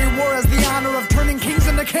animal. Every war has the honor of turning kings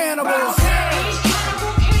into cannibals.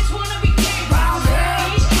 Cannibal kids wanna be king.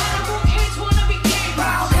 Cannibal kids wanna be king.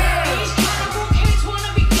 Cannibal kids wanna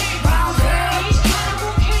be king.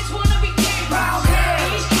 Cannibal kids wanna be king.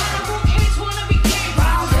 Cannibal kids wanna be king.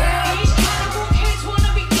 Cannibal kids wanna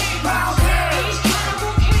be king.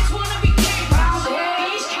 Cannibal kids wanna be king.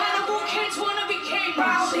 Cannibal kids wanna be king.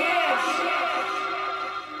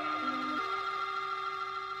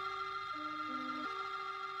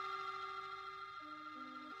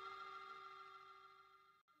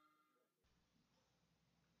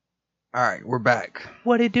 All right, we're back.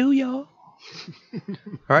 What it do, y'all? All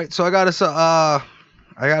right, so I got us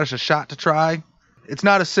a shot to try. It's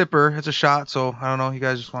not a sipper, it's a shot. So I don't know. You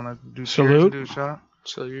guys just want to do cheers Salute. and do a shot?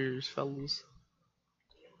 Cheers, fellas.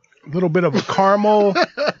 A little bit of a caramel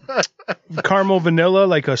vanilla,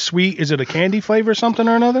 like a sweet. Is it a candy flavor, something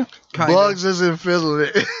or another? Kinda. Bugs isn't feeling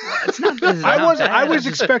it. It's not. It's I was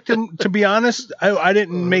expecting, to be honest, I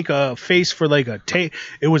didn't make a face for like a taste.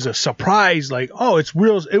 It was a surprise, like, oh, it's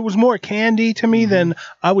real. It was more candy to me than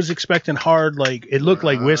I was expecting. Hard, like it looked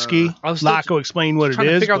like whiskey. I was still Laco explained what it trying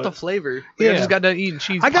to is. figure out but the flavor. Yeah. I just got done eating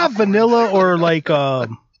cheese. I got popcorn. vanilla or like a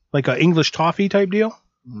English toffee type deal.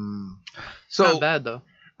 So Not bad though.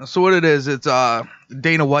 So what it is, it's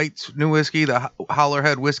Dana White's new whiskey, the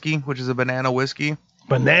Howlerhead whiskey, which is a banana whiskey.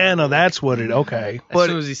 Banana, that's what it. Okay. As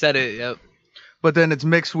soon as he said it, yep. But then it's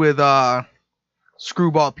mixed with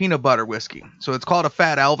Screwball peanut butter whiskey. So it's called a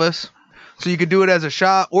Fat Elvis. So you could do it as a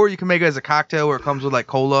shot, or you can make it as a cocktail where it comes with like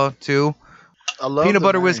cola too. I love Peanut the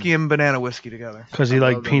butter name. whiskey and banana whiskey together. Because he I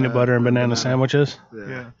like love the peanut banana- butter and banana banana. sandwiches.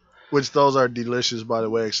 Yeah. Which those are delicious, by the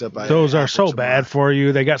way. Except I Those add are apple so to bad mine. for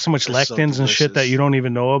you. They got so much They're so lectins and shit that delicious. you don't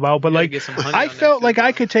even know about. But You gotta like, get some honey I on that felt shit, like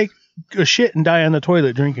I though. could take a shit and die on the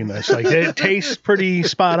toilet drinking this. Like it tastes pretty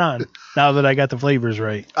spot on now that I got the flavors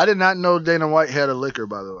right. I did not know Dana White had a liquor,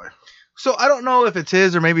 by the way. So I don't know if it's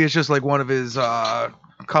his or maybe it's just like one of his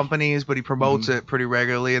companies, but he promotes it pretty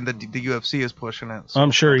regularly, and the UFC is pushing it. So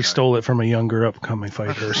I'm sure he stole it from a younger upcoming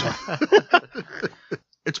fighter or something.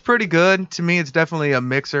 it's pretty good to me. It's definitely a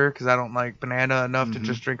mixer because I don't like banana enough to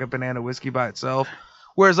just drink a banana whiskey by itself.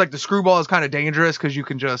 Whereas like the Screwball is kind of dangerous because you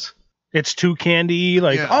can just It's too candy.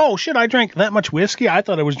 Like, Yeah. oh shit, I drank that much whiskey. I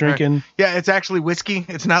thought I was drinking, yeah, it's actually whiskey.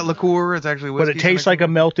 It's not liqueur. It's actually whiskey. but it tastes like a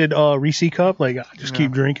melted Reese cup. Like, I just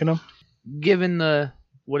keep drinking them. Given the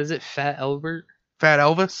what is it, Fat Albert? Fat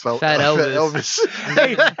Elvis. Fat Elvis.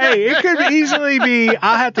 hey, it could easily be.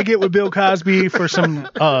 I have to get with Bill Cosby for some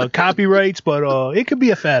copyrights, but it could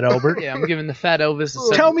be a Fat Albert. Yeah, I'm giving the Fat Elvis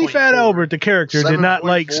a 7.4. Tell me, Fat Albert, the character, did not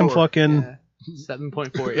like some 7.4. fucking. Yeah,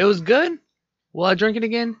 7.4. It was good. Will I drink it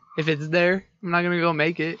again? If it's there, I'm not gonna go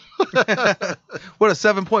make it. What, a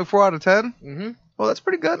 7.4 out of 10? Mm-hmm. Well, that's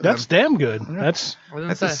pretty good. That's then. damn good. That's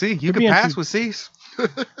That's a C. You Could be can in pass two- with C's.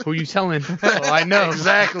 Who you telling? Oh, I know.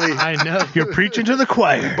 Exactly. I know. you're preaching to the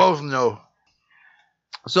choir. Both know.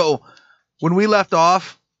 So when we left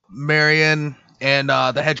off, Marion and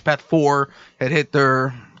the Hedgepeth 4 had hit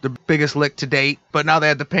their biggest lick to date, but now they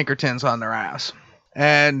had the Pinkertons on their ass.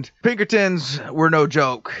 And Pinkertons were no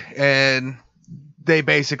joke, and they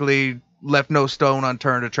basically left no stone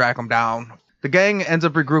unturned to track them down. The gang ends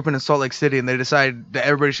up regrouping in Salt Lake City, and they decide that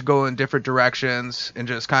everybody should go in different directions and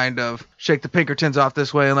just kind of shake the Pinkertons off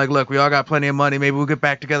this way. And like, look, we all got plenty of money. Maybe we'll get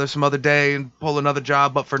back together some other day and pull another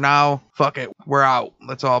job. But for now, fuck it. We're out.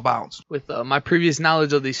 Let's all bounce. With my previous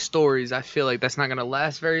knowledge of these stories, I feel like that's not gonna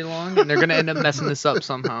last very long, and they're gonna end up messing this up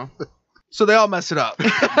somehow. So they all mess it up.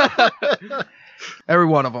 Every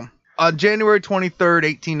one of them. On January 23rd,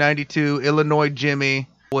 1892, Illinois Jimmy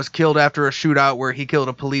was killed after a shootout where he killed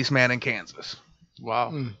a policeman in Kansas.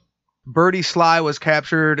 Wow. Birdie Sly was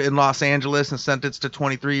captured in Los Angeles and sentenced to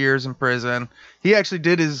 23 years in prison. He actually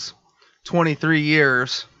did his 23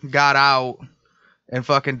 years, got out, and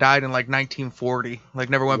fucking died in like 1940. Like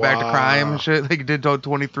never went back to crime and shit. Like did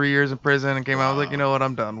 23 years in prison and came out. I was like, you know what,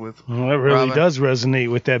 I'm done with. Well, that really does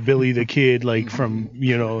resonate with that Billy the Kid, like from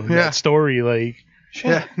that story, like. Shit.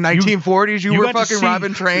 Yeah, 1940s. You were fucking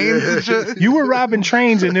robbing trains and shit. You were robbing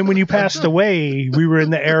trains, and then when you passed away, we were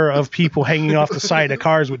in the era of people hanging off the side of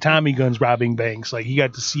cars with Tommy guns robbing banks. Like, you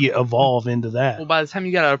got to see it evolve into that. Well, by the time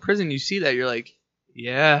you got out of prison, you see that, you're like,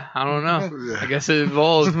 yeah, I don't know. I guess it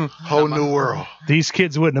evolved. Whole new world. These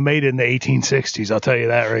kids wouldn't have made it in the 1860s, I'll tell you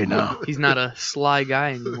that right now. He's not a sly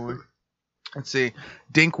guy anymore. Let's see.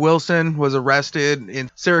 Dink Wilson was arrested in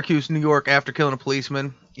Syracuse, New York after killing a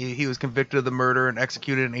policeman. He was convicted of the murder and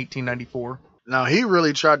executed in 1894. Now, he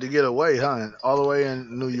really tried to get away, huh? All the way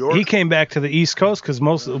in New York? He came back to the East Coast because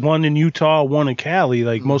one in Utah, one in Cali.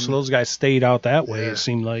 Like, most of those guys stayed out that way, it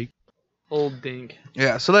seemed like. Old Dink.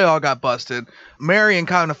 Yeah, so they all got busted. Marion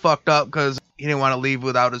kind of fucked up because he didn't want to leave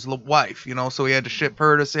without his wife, so he had to ship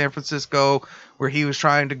her to San Francisco where he was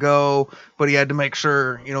trying to go, but he had to make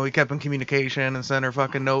sure, he kept in communication and sent her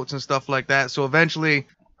fucking notes and stuff like that. So eventually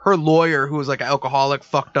her lawyer, who was like an alcoholic,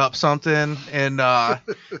 fucked up something and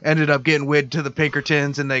ended up getting wid to the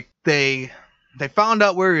Pinkertons, and they found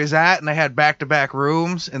out where he was at, and they had back-to-back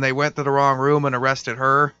rooms, and they went to the wrong room and arrested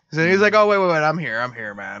her. So he's like, oh, wait, I'm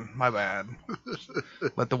here, man. My bad.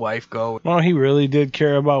 Let the wife go. Well, he really did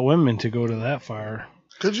care about women to go to that far.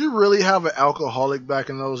 Could you really have an alcoholic back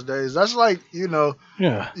in those days? That's like,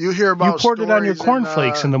 yeah. You hear about you poured it on your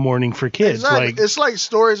cornflakes in the morning for kids. Exactly. Like, it's like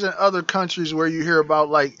stories in other countries where you hear about,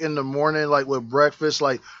 like, in the morning, like with breakfast,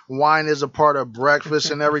 like wine is a part of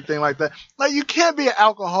breakfast and everything like that. Like, you can't be an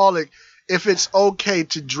alcoholic if it's okay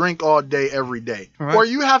to drink all day, every day. Right. Or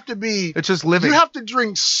you have to be... It's just living. You have to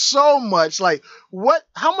drink so much. Like,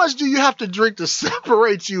 how much do you have to drink to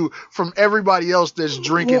separate you from everybody else that's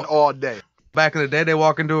drinking all day? Back in the day, they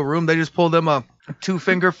walk into a room, they just pull them a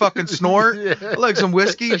 2-finger fucking snort, like some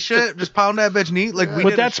whiskey and shit, just pound that bitch neat. Like we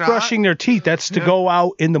But that's brushing their teeth. That's to go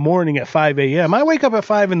out in the morning at 5 a.m. I wake up at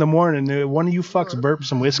 5 in the morning. One of you fucks burp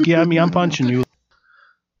some whiskey on me, I'm punching you.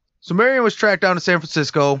 So Marion was tracked down to San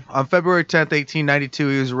Francisco. On February 10th, 1892,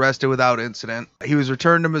 he was arrested without incident. He was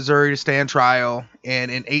returned to Missouri to stand trial,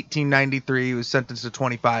 and in 1893, he was sentenced to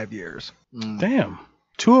 25 years. Damn.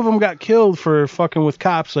 2 of them got killed for fucking with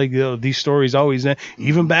cops. Like, these stories always end.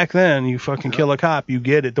 Even back then, you fucking kill a cop, you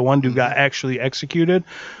get it. The one dude got actually executed.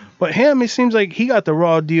 But him, it seems like he got the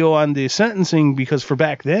raw deal on the sentencing because for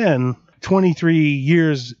back then, 23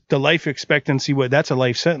 years, the life expectancy, that's a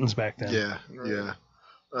life sentence back then. Yeah.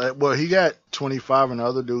 Well, he got 25 and the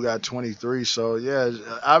other dude got 23. So, yeah,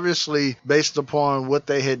 obviously, based upon what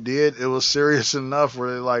they had did, it was serious enough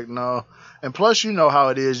where they're like, no. And plus, you know how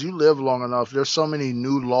it is. You live long enough. There's so many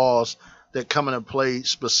new laws that come into play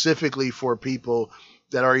specifically for people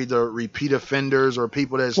that are either repeat offenders or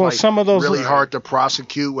people that's some of those really hard to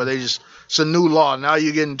prosecute where it's a new law. Now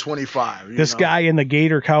you're getting 25. This guy in the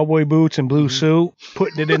gator cowboy boots and blue suit,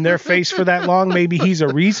 putting it in their face for that long, maybe he's a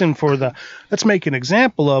reason for let's make an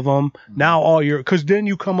example of him. Now because then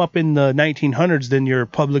you come up in the 1900s, then you're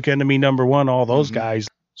public enemy number 1, all those guys.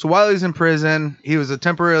 So while he was in prison, he was a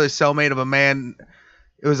temporary cellmate of a man.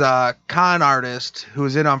 It was a con artist who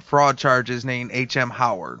was in on fraud charges named H.M.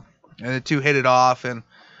 Howard. And the two hit it off. And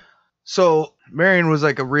so Marion was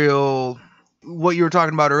like a real, what you were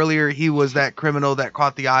talking about earlier, he was that criminal that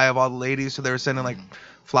caught the eye of all the ladies. So they were sending like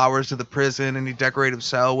flowers to the prison and he decorated his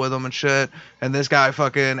cell with them and shit. And this guy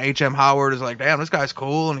fucking H.M. Howard is like, damn, this guy's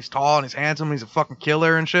cool and he's tall and he's handsome and he's a fucking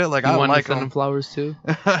killer and shit. Like, I don't like him. Send him flowers too?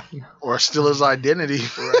 Or steal his identity.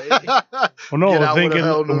 Right. Well, no, I'm thinking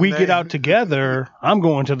when we get out together, I'm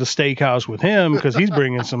going to the steakhouse with him because he's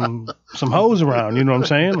bringing some hoes around. You know what I'm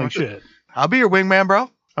saying? Like, shit. I'll be your wingman, bro.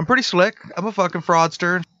 I'm pretty slick. I'm a fucking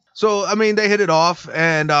fraudster. So, I mean, they hit it off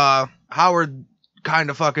and Howard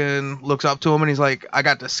kind of fucking looks up to him and he's like, I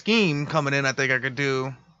got the scheme coming in I think I could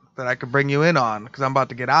do that I could bring you in on because I'm about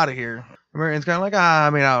to get out of here. And Marion's kind of like,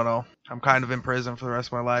 I don't know. I'm kind of in prison for the rest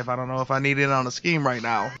of my life. I don't know if I need in on a scheme right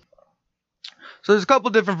now. So there's a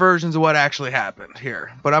couple different versions of what actually happened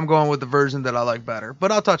here, but I'm going with the version that I like better.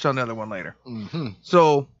 But I'll touch on the other one later. Mm-hmm.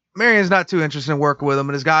 So Marion's not too interested in working with him,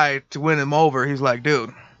 and his guy, to win him over, he's like,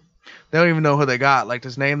 dude, they don't even know who they got. Like,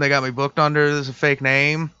 this name they got me booked under, this is a fake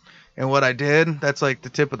name. And what I did, that's like the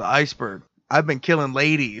tip of the iceberg. I've been killing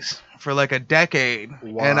ladies for like a decade,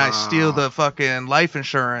 and I steal the fucking life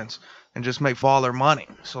insurance. and just make baller money.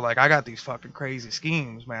 So like I got these fucking crazy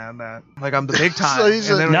schemes, man, that like I'm the big time. So he's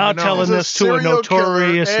and they don't Now even know. telling He's a this to a serial killer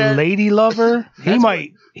notorious and- lady lover,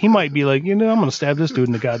 he might be like, I'm gonna stab this dude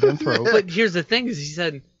in the goddamn throat. But here's the thing: is he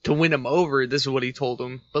said to win him over. This is what he told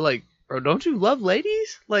him. But like, bro, don't you love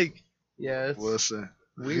ladies? Like, yeah, it's Listen,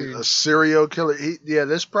 weird. a serial killer.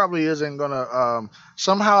 This probably isn't gonna.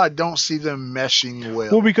 Somehow I don't see them meshing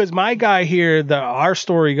well. Well, because my guy here, our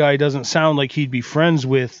story guy, doesn't sound like he'd be friends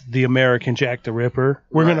with the American Jack the Ripper.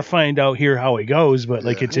 We're Right. gonna find out here how he goes, but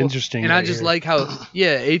like Yeah. it's interesting. And right I just here. like how,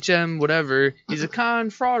 HM, whatever, he's a con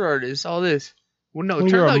fraud artist, all this. Well, no, it Well,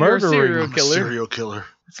 turns you're a out you're a murderer. serial I'm a killer. serial killer.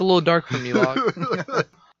 It's a little dark for me, Locke.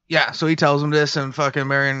 Yeah, so he tells him this, and fucking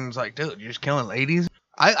Marion's like, dude, you're just killing ladies?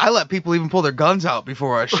 I let people even pull their guns out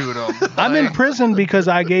before I shoot them. I'm in prison because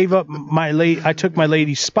I gave up I took my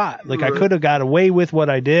lady's spot. Like I could have got away with what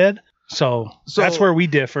I did. So that's where we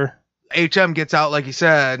differ. HM gets out, like he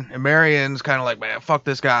said, and Marion's kind of like, man, fuck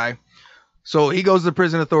this guy. So he goes to the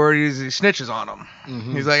prison authorities, he snitches on them.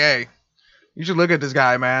 Mhm. He's like, hey, you should look at this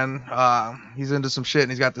guy, man. He's into some shit,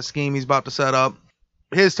 and he's got the scheme he's about to set up.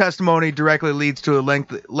 His testimony directly leads to a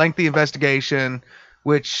lengthy investigation,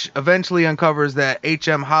 which eventually uncovers that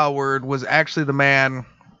H.M. Howard was actually the man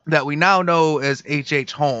that we now know as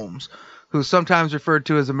H.H. Holmes, who's sometimes referred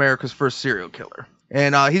to as America's first serial killer.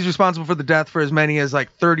 And he's responsible for the death for as many as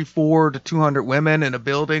like 34 to 200 women in a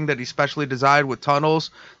building that he specially designed with tunnels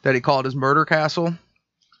that he called his murder castle.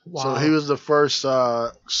 Wow. So he was the first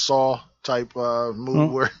Saw type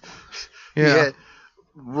move where he Yeah. had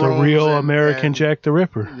The rooms real and- American and- Jack the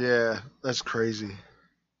Ripper. Yeah, that's crazy.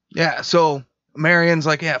 Yeah, so Marion's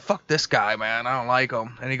like, yeah, fuck this guy, man. I don't like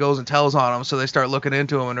him. And he goes and tells on him, so they start looking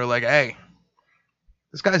into him, and they're like, hey,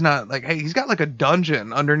 this guy's not, like, hey, he's got, like, a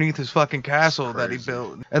dungeon underneath his fucking castle that he Crazy.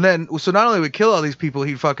 built. And then, so not only would he kill all these people,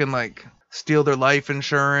 he'd fucking, like, steal their life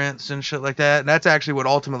insurance and shit like that. And that's actually what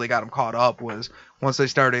ultimately got him caught up, was once they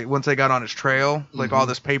got on his trail, like, all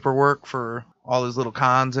this paperwork for all his little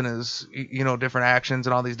cons and his, different actions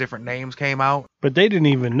and all these different names came out. But they didn't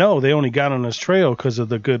even know. They only got on his trail because of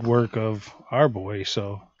the good work of our boy.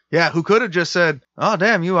 So Yeah, who could have just said, oh,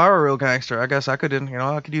 damn, you are a real gangster. I guess I could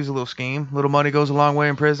use a little scheme. Little money goes a long way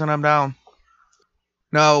in prison. I'm down.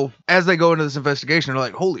 Now, as they go into this investigation, they're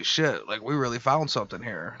like, holy shit, like, we really found something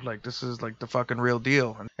here. Like, this is, like, the fucking real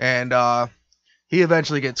deal. And he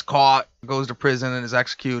eventually gets caught, goes to prison, and is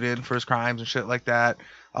executed for his crimes and shit like that.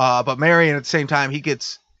 But Marion, at the same time,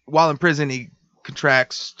 while in prison, he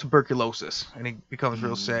contracts tuberculosis, and he becomes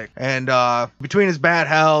real sick. And between his bad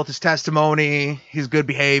health, his testimony, his good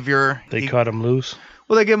behavior, they cut him loose.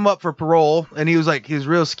 well, they give him up for parole, and he was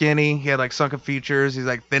real skinny. He had like sunken features. He's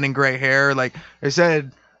like thin and gray hair. Like they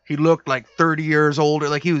said, he looked like 30 years older.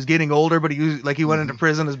 Like he was getting older, but he went into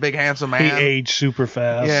prison as a big handsome man. He aged super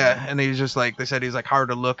fast. Yeah, and he was just like, they said he was like hard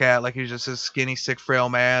to look at. Like he was just a skinny, sick, frail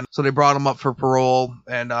man. So they brought him up for parole,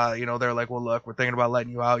 and they're like, well, look, we're thinking about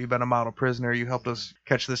letting you out. You've been a model prisoner. You helped us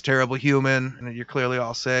catch this terrible human, and you're clearly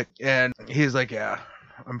all sick. And he's like, yeah,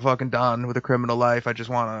 I'm fucking done with a criminal life. I just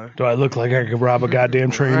want to. Do I look like I could rob a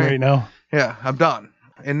goddamn train right now? Yeah, I'm done.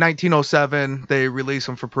 In 1907, they release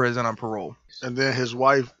him for prison on parole. And then his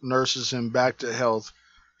wife nurses him back to health.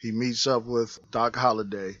 He meets up with Doc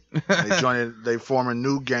Holliday. They form a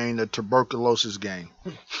new gang, the tuberculosis gang.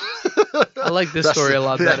 I like this story a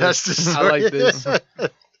lot better. That's the story. I like this.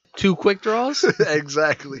 2 quick draws?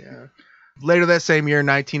 Exactly. Yeah. Later that same year,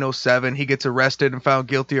 1907, he gets arrested and found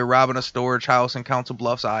guilty of robbing a storage house in Council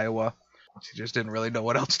Bluffs, Iowa. He just didn't really know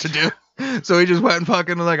what else to do. So he just went and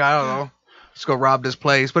fucking like, I don't know, just go rob this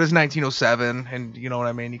place. But it's 1907, and you know what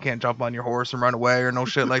I mean? You can't jump on your horse and run away or no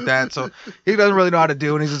shit like that. So he doesn't really know how to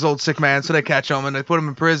do, and he's this old sick man. So they catch him, and they put him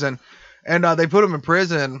in prison. And they put him in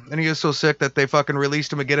prison, and he was so sick that they fucking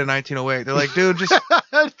released him again in 1908. They're like, dude, just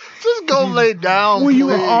go lay down. Well, you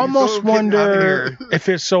please. almost Don't get out of wonder if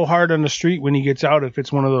it's so hard on the street when he gets out, if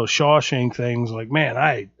it's one of those Shawshank things, like, man,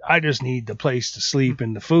 I just need the place to sleep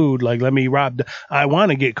and the food. Like, let me rob. I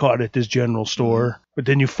want to get caught at this general store, but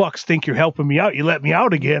then you fucks think you're helping me out. You let me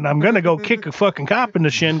out again. I'm going to go kick a fucking cop in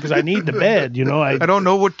the shin because I need the bed, you know. I don't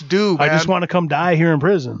know what to do, man. I just want to come die here in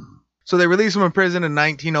prison. So they released him in prison in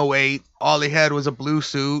 1908. All he had was a blue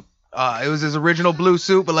suit. It was his original blue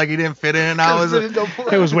suit, but like he didn't fit in it now.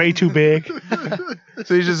 It was way too big.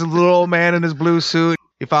 So he's just a little old man in his blue suit.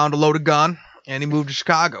 He found a loaded gun, and he moved to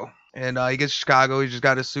Chicago. And he gets to Chicago. He just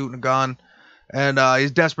got his suit and a gun. And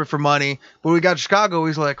he's desperate for money. But when we got to Chicago,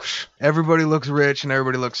 he's like, everybody looks rich and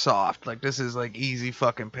everybody looks soft. Like, this is like easy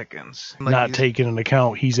fucking pickings. Like, Not taking into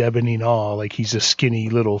account he's Ebony Naw. Like, he's a skinny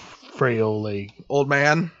little frail, like, old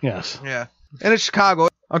man. yes. Yeah. And it's Chicago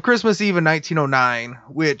on Christmas Eve in 1909,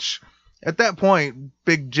 which At that point,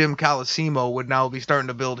 Big Jim Colosimo would now be starting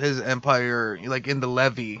to build his empire, like in the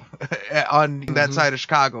levee on that side of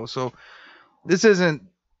Chicago. So this isn't,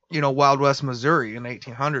 Wild West Missouri in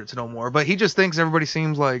 1800s no more. But he just thinks everybody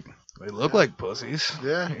seems like they look like pussies.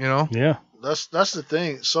 Yeah. Yeah. That's the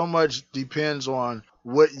thing. So much depends on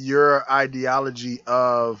what your ideology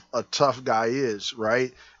of a tough guy is,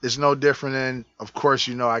 right? It's no different than, of course,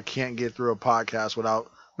 I can't get through a podcast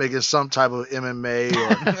without making some type of MMA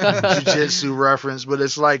or jiu-jitsu reference, but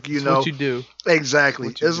it's like, It's what you do.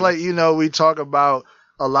 Exactly. It's like, we talk about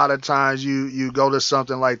a lot of times you go to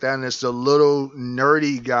something like that and it's the little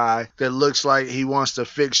nerdy guy that looks like he wants to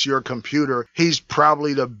fix your computer. He's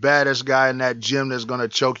probably the baddest guy in that gym that's going to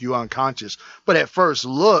choke you unconscious. But at first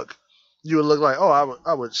look, you would look like, oh,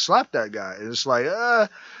 I would slap that guy. And it's like,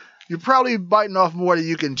 you're probably biting off more than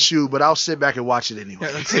you can chew, but I'll sit back and watch it anyway.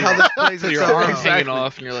 Yeah, let's see how this plays Your itself arm's out. hanging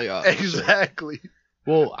off, and you're like, oh. Exactly.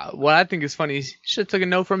 Well, what I think is funny is he should have took a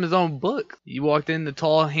note from his own book. You walked in, the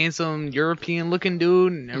tall, handsome, European-looking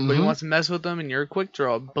dude, and everybody wants to mess with him, and you're a quick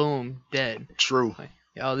draw. Boom, dead. True. Like,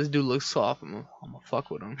 yo, this dude looks soft. I'm gonna fuck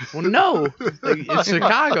with him. Well, no. Like, it's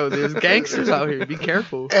Chicago. There's gangsters out here. Be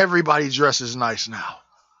careful. Everybody dresses nice now.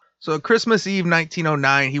 So Christmas Eve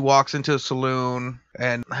 1909, he walks into a saloon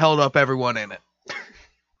and held up everyone in it.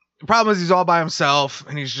 The problem is he's all by himself,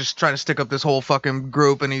 and he's just trying to stick up this whole fucking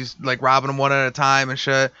group, and he's like robbing them one at a time and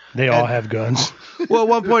shit. They all have guns. Well, at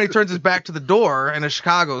one point he turns his back to the door, and in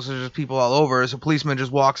Chicago, so there's just people all over. So a policeman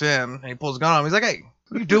just walks in, and he pulls a gun on him. He's like, "Hey,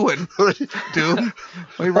 what are you doing, dude? Why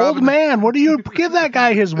are you Old robbing man, what do you give that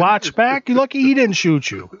guy his watch back? You're lucky he didn't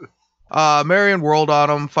shoot you. Marion whirled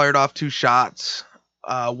on him, fired off 2 shots.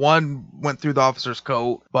 One went through the officer's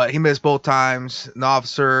coat, but he missed both times. And the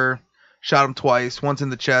officer shot him twice, once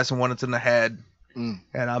in the chest and once in the head.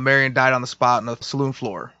 And Marion died on the spot on the saloon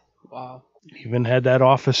floor. Wow. Even had that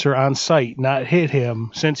officer on site not hit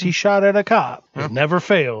him since he shot at a cop. It never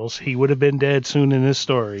fails. He would have been dead soon in this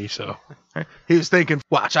story. So He was thinking,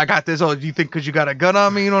 watch, I got this. Oh, do you think because you got a gun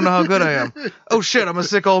on me, you don't know how good I am? Oh, shit, I'm a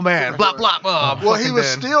sick old man. Blah, blah, blah. Well, he was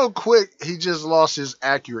still quick. He just lost his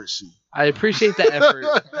accuracy. I appreciate the effort.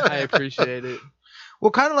 I appreciate it.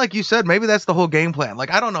 Well, kind of like you said, maybe that's the whole game plan.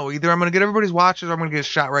 Like, I don't know. Either I'm going to get everybody's watches or I'm going to get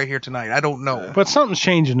shot right here tonight. I don't know. But something's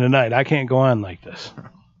changing tonight. I can't go on like this.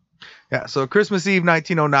 Yeah, so Christmas Eve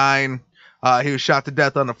 1909, he was shot to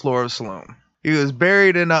death on the floor of a saloon. He was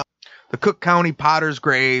buried in the Cook County Potter's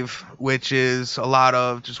Grave, which is a lot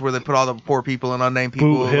of just where they put all the poor people and unnamed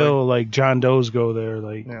people. Boot Hill, like John Doe's go there.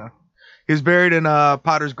 Like, yeah. He was buried in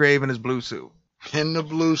Potter's Grave in his blue suit. In the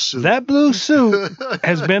blue suit. that blue suit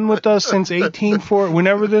has been with us since 1840.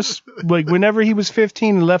 Whenever he was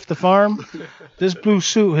 15 and left the farm, this blue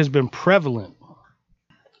suit has been prevalent.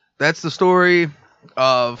 That's the story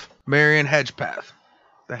of Marion Hedgepeth,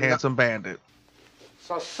 the handsome bandit.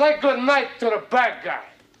 So say good night to the bad guy.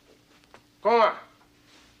 Go on.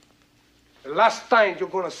 The last time you're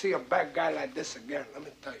gonna see a bad guy like this again, let me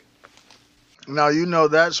tell you. Now,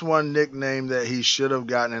 that's one nickname that he should have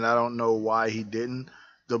gotten, and I don't know why he didn't.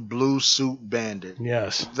 The Blue Suit Bandit.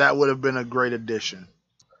 Yes. That would have been a great addition.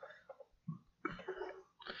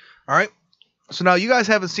 All right. So now you guys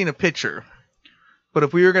haven't seen a picture, but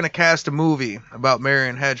if we were going to cast a movie about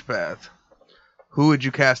Marion Hedgepeth, who would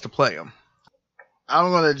you cast to play him?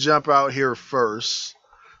 I'm going to jump out here first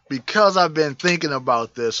because I've been thinking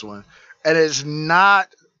about this one, and it's not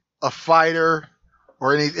a fighter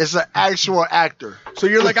or any. It's an actual actor. So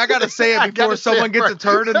you're like, I got to say it before someone gets a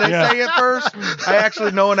turn and they say it first? I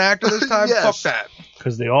actually know an actor this time? Yes. Fuck that.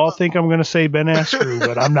 Because they all think I'm going to say Ben Askren,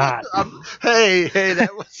 but I'm not. Hey, that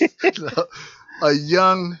was a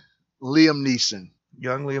young Liam Neeson.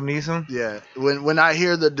 Young Liam Neeson? Yeah. When I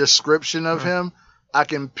hear the description of him, I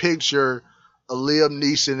can picture a Liam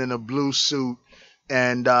Neeson in a blue suit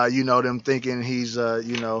and, them thinking he's,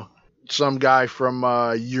 some guy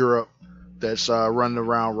from Europe that's running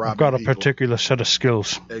around robbing I've got a people. particular set of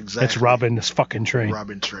skills. Exactly. It's robbing this fucking train.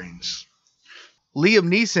 Robbing trains.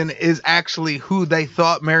 Liam Neeson is actually who they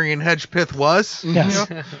thought Marion Hedgepeth was. Yes.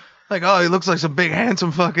 You know? Like, oh, he looks like some big,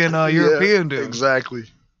 handsome fucking European dude. Exactly.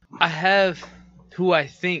 I have who I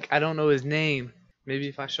think, I don't know his name. Maybe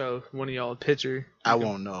if I show one of y'all a picture. I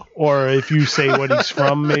won't know. Or if you say what he's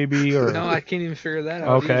from, maybe. Or No, I can't even figure that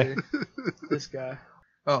out. Okay. Either. This guy.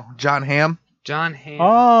 Oh, John Hamm? John Hamm.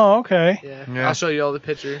 Oh, okay. Yeah. I'll show you all the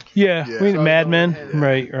picture. Yeah. Yeah. Mad Men. Yeah.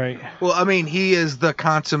 Right. Well, I mean, he is the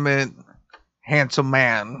consummate handsome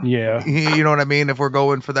man. Yeah. You know what I mean? If we're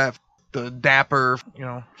going for that, the dapper,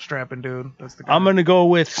 strapping dude. That's the guy. I'm going to go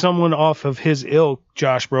with someone off of his ilk,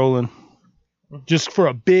 Josh Brolin. Just for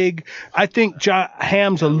a big... I think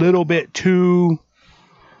Ham's a little bit too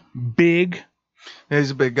big. Yeah,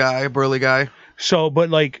 he's a big guy, a burly guy. So, but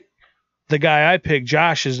like the guy I picked,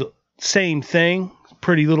 Josh, is same thing.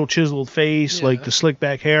 Pretty little chiseled face, like the slick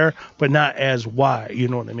back hair, but not as wide. You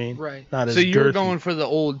know what I mean? Right. Not as so you were girthy. going for the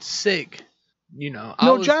old sick, you know.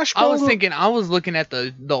 No, Josh I was Brolin- thinking, I was looking at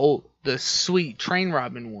the sweet train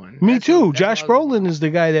robbing one. Me That's too. what- that's Josh what I was- Brolin is the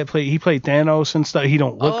guy that he played Thanos and stuff. He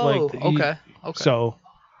don't look like. Okay. So,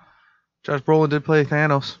 Josh Brolin did play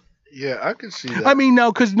Thanos. Yeah, I can see that. I mean,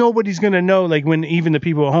 no, because nobody's gonna know. Like when even the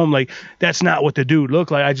people at home, like that's not what the dude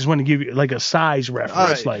looked like. I just want to give you like a size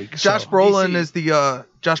reference. Like Josh so. Brolin is the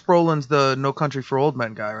Josh Brolin's the No Country for Old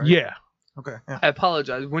Men guy, right? Yeah. Okay. Yeah. I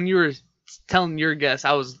apologize. When you were telling your guess,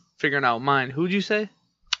 I was figuring out mine. Who'd you say?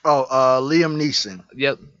 Liam Neeson.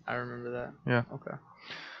 Yep, I remember that. Yeah. Okay.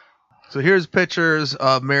 So here's pictures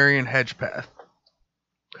of Marion Hedgepeth.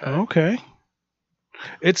 Okay.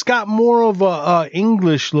 It's got more of a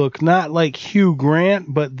English look, not like Hugh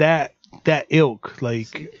Grant, but that ilk,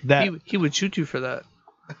 like that. He would shoot you for that.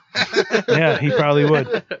 Yeah, he probably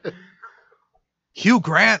would. Hugh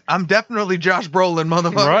Grant, I'm definitely Josh Brolin,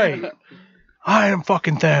 motherfucker. Right. I am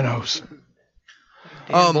fucking Thanos.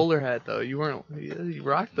 Damn bowler hat though. You weren't. You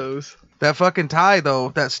rocked those. That fucking tie though,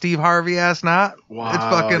 that Steve Harvey ass knot. Wow, It's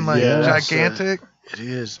fucking like yes, gigantic. It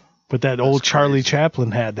is. But that old Charlie Chaplin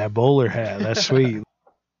hat, that bowler hat, that's sweet.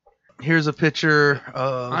 Here's a picture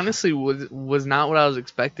of Honestly, was not what I was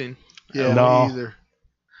expecting. Yeah, No. me either.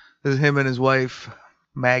 this is him and his wife,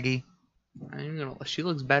 Maggie. I ain't gonna. She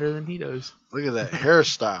looks better than he does. Look at that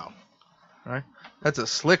hairstyle. That's a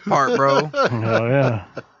slick part, bro. Oh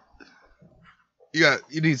yeah.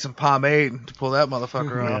 You need some pomade to pull that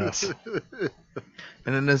motherfucker off. Yes.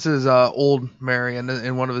 And then this is old Marion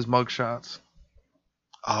in one of his mugshots.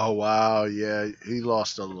 Oh wow, yeah, he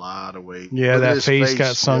lost a lot of weight. Yeah, Look at that his face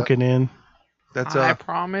got sunken in. That's I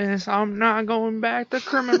promise I'm not going back to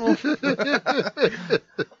criminal.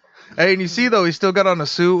 Hey, and you see though, he still got on a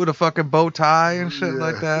suit with a fucking bow tie and shit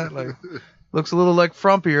like that. Like, looks a little like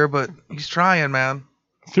frumpier, but he's trying, man.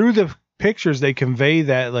 Through the pictures, they convey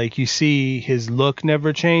that like you see his look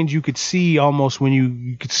never change. You could see almost when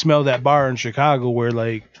you could smell that bar in Chicago where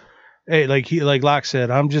like, hey, like Locke said,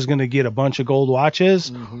 I'm just gonna get a bunch of gold watches.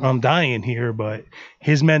 I'm dying here, but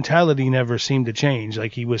his mentality never seemed to change.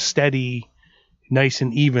 Like he was steady, nice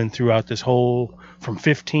and even throughout this whole from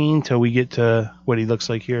 15 till we get to what he looks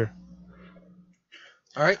like here.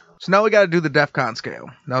 All right. So now we got to do the DEFCON scale.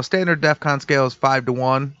 Now, standard DEFCON scale is 5 to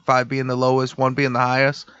 1, 5 being the lowest, 1 being the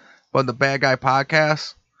highest. But in the Bad Guy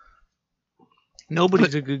podcast,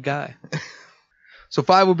 Nobody's a good guy. so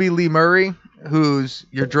 5 would be Lee Murray, who's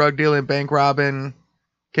your drug dealing, bank robbing,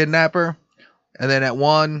 kidnapper. And then at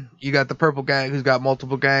 1, you got the Purple Gang, who's got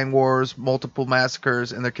multiple gang wars, multiple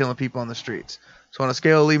massacres, and they're killing people on the streets. So on a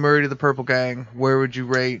scale of Lee Murray to the Purple Gang, where would you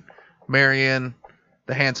rate Marion,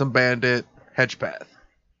 the Handsome Bandit, Hedgepeth?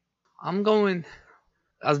 I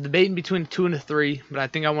was debating between a 2 and a 3, but I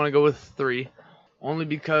think I want to go with 3. Only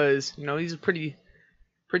because, he's a pretty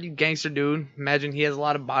gangster dude. Imagine he has a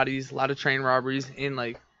lot of bodies, a lot of train robberies, and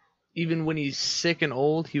like even when he's sick and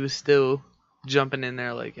old, he was still jumping in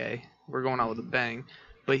there like, hey, we're going out with a bang.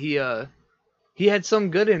 But he had some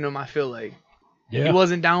good in him, I feel like. Yeah. He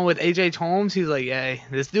wasn't down with H.H. Holmes. He's like, hey,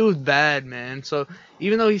 this dude's bad, man. So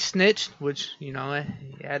even though he snitched, which, he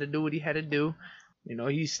had to do what he had to do,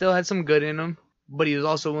 he still had some good in him, but he was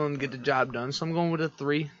also willing to get the job done. So I'm going with a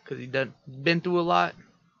 3 because he's been through a lot,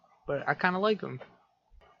 but I kind of like him.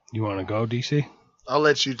 You want to go, DC? I'll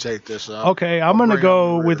let you take this up. Okay, I'm gonna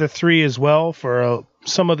go with a 3 as well for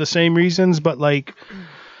some of the same reasons, but like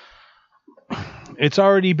it's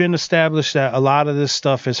already been established that a lot of this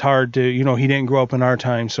stuff is hard to, he didn't grow up in our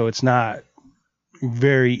time, so it's not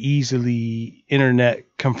very easily internet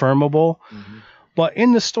confirmable. Mm-hmm. But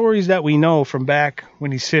in the stories that we know from back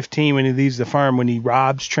when he's 15, when he leaves the farm, when he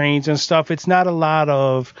robs trains and stuff, it's not a lot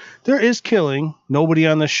of, there is killing. Nobody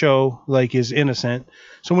on the show like is innocent.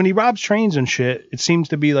 So when he robs trains and shit, it seems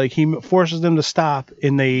to be like he forces them to stop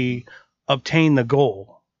and they obtain the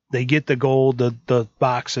goal. They get the gold, the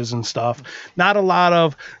boxes and stuff. Not a lot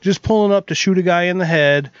of just pulling up to shoot a guy in the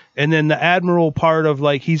head. And then the admiral part of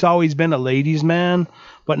like, he's always been a ladies' man,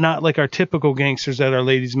 but not like our typical gangsters that are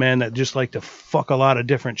ladies' man that just like to fuck a lot of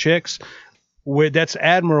different chicks. Where that's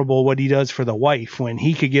admirable what he does for the wife when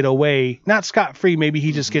he could get away, not scot-free. Maybe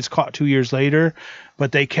he just gets caught 2 years later,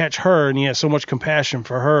 but they catch her and he has so much compassion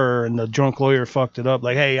for her. And the drunk lawyer fucked it up.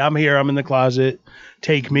 Like, hey, I'm here. I'm in the closet.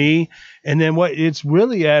 Take me. And then it's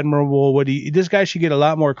really admirable this guy should get a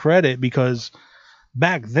lot more credit because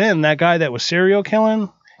back then that guy that was serial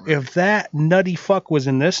killing, If that nutty fuck was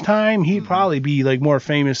in this time, he'd probably be like more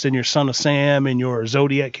famous than your Son of Sam and your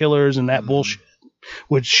Zodiac Killers and that bullshit,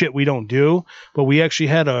 which shit we don't do. But we actually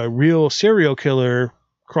had a real serial killer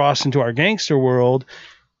cross into our gangster world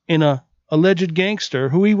in a alleged gangster,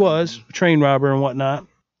 who he was, a train robber and whatnot,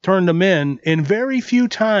 turned him in. And very few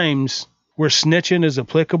times where snitching is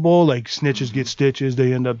applicable, like snitches get stitches,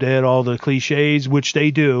 they end up dead, all the cliches, which they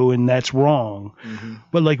do, and that's wrong.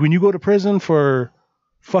 But like when you go to prison for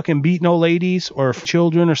fucking beating old ladies or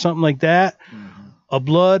children or something like that, a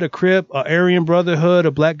Blood, a Crip, a Aryan Brotherhood,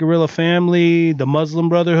 a Black Guerrilla Family, the Muslim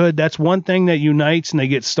Brotherhood, that's one thing that unites and they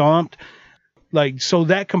get stomped. Like, so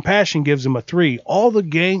that compassion gives them a 3. All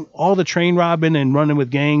the train robbing and running with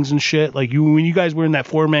gangs and shit, like when you guys were in that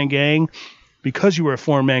 4-man gang, because you were a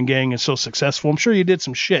 4-man gang and so successful, I'm sure you did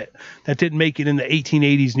some shit that didn't make it in the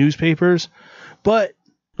 1880s newspapers. But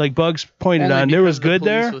like Bugs pointed on, there was good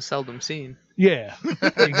there. Was seldom seen. Yeah,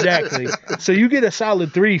 exactly. So you get a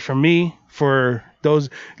solid 3 from me for those,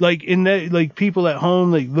 like in that, like people at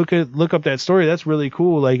home, like look up that story. That's really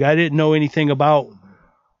cool. Like I didn't know anything about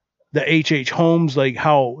the H.H. Holmes, like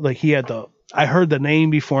how, like he had I heard the name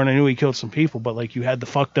before and I knew he killed some people, but like you had the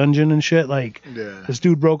fuck dungeon and shit. Like this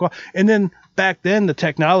dude broke off. And then back then the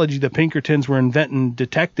technology, the Pinkertons were inventing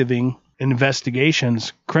detectiving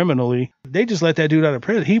investigations criminally. They just let that dude out of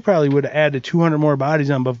prison. He probably would have added 200 more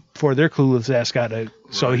bodies on before their clueless ass got out.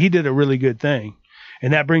 So he did a really good thing.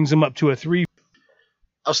 And that brings him up to a 3.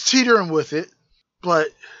 I was teetering with it, but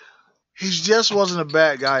he just wasn't a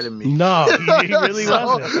bad guy to me. No, he really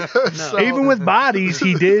wasn't. So, even with bodies,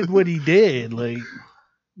 he did what he did. Like,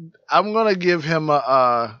 I'm gonna give him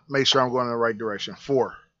a make sure I'm going in the right direction.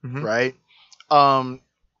 4, right?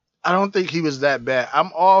 I don't think he was that bad.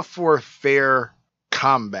 I'm all for fair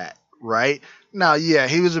combat, right? Now, yeah,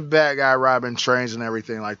 he was a bad guy robbing trains and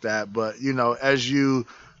everything like that. But, you know, as you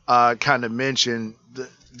kind of mentioned,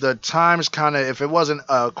 the times kind of, if it wasn't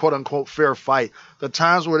a quote unquote fair fight, the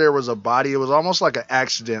times where there was a body, it was almost like an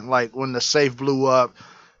accident. Like when the safe blew up,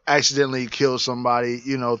 accidentally killed somebody,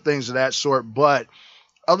 you know, things of that sort. But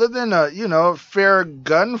other than a, you know, fair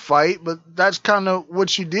gunfight, but that's kind of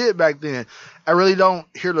what you did back then. I really don't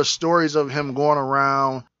hear the stories of him going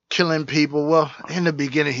around killing people. Well, in the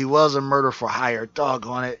beginning, he was a murder for hire.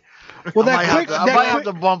 Doggone it. Well, I might have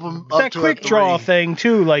to bump him up that to quick a 3. draw thing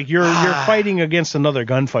too. Like you're fighting against another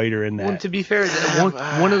gunfighter in that. Well, to be fair,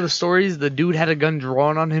 one of the stories, the dude had a gun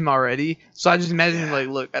drawn on him already. So I just imagine him like,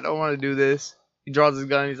 look, I don't want to do this. He draws his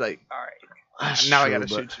gun. He's like, all right, now I gotta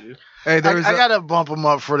shoot you. Hey, I gotta bump him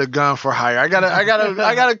up for the gun for hire. I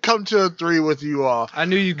gotta come to a 3 with you all. I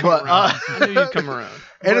knew you'd come around. I knew you'd come around.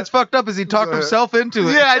 And it's fucked up as he talked himself into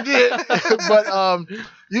it. Yeah, I did. But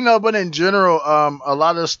you know, but in general, a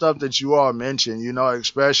lot of the stuff that you all mentioned, you know,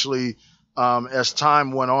 especially as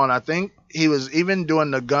time went on, I think he was even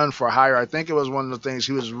doing the gun for hire. I think it was one of the things.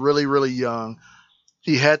 He was really, really young.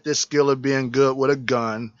 He had this skill of being good with a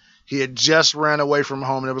gun. He had just ran away from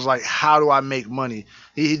home, and it was like, how do I make money?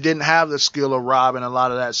 He didn't have the skill of robbing a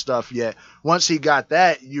lot of that stuff yet. Once he got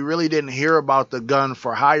that, you really didn't hear about the gun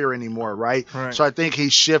for hire anymore, right? So I think he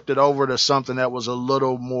shifted over to something that was a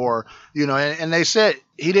little more, you know, and they said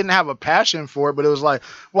he didn't have a passion for it, but it was like,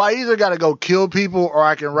 well, I either got to go kill people or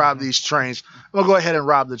I can rob these trains. I'm going to go ahead and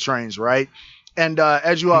rob the trains, right? And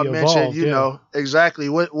as you all mentioned, you know, exactly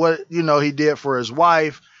what, you know, he did for his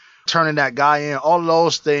wife, turning that guy in, all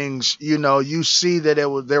those things, you know, you see that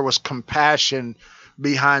there was compassion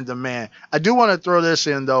behind the man. I do want to throw this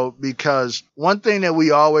in though, because one thing that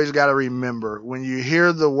we always got to remember when you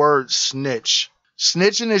hear the word snitch,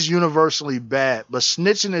 snitching is universally bad, but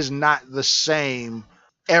snitching is not the same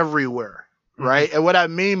everywhere, right? And what I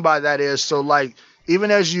mean by that is, so like,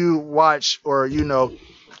 even as you watch or, you know,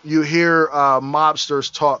 you hear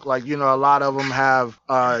mobsters talk, like, you know, a lot of them have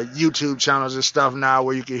YouTube channels and stuff now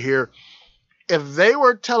where you can hear, if they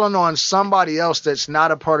were telling on somebody else that's not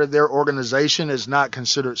a part of their organization, is not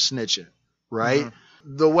considered snitching, right?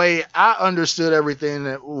 The way I understood everything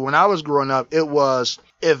that when I was growing up, it was,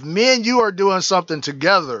 if me and you are doing something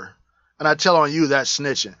together and I tell on you, that's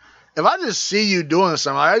snitching. If I just see you doing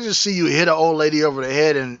something, like I just see you hit an old lady over the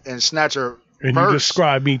head and snatch her and purse, you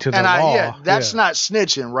describe me to the law. Yeah, that's not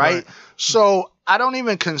snitching, right? So I don't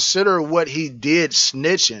even consider what he did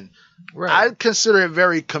snitching. I consider it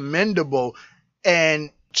very commendable. And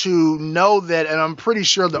to know that, and I'm pretty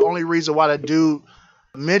sure the only reason why the dude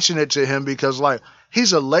mentioned it to him, because like,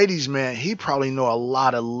 he's a ladies man. He probably know a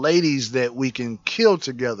lot of ladies that we can kill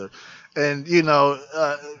together. And the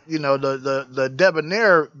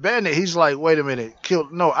Debonair Bandit, he's like, wait a minute,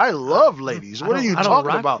 no, I love ladies. What are you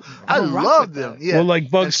talking about? I love them. Yeah. Well,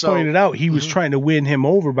 like Bugs pointed out, he was trying to win him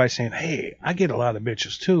over by saying, hey, I get a lot of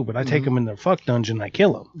bitches too, but I take them in the fuck dungeon and I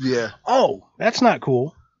kill them. Yeah. Oh, that's not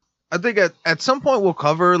cool. I think at some point we'll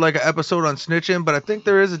cover like an episode on snitching, but I think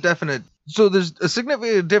there is there's a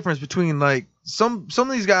significant difference between like some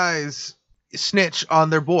of these guys snitch on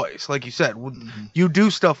their boys, like you said. You do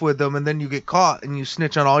stuff with them and then you get caught and you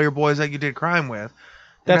snitch on all your boys that you did crime with.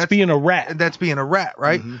 That's being a rat. That's being a rat,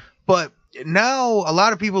 right? But now a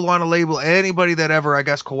lot of people want to label anybody that ever, I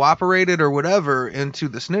guess, cooperated or whatever into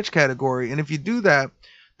the snitch category. And if you do that,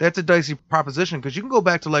 that's a dicey proposition, because you can go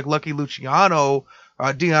back to like Lucky Luciano,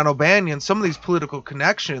 Deon O'Banion, some of these political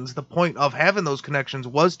connections. The point of having those connections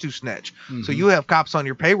was to snitch. So you have cops on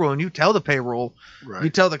your payroll and you tell the payroll, you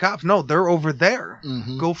tell the cops, no, they're over there.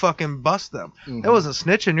 Go fucking bust them. That wasn't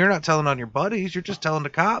snitching. You're not telling on your buddies. You're just telling the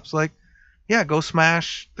cops, like, yeah, go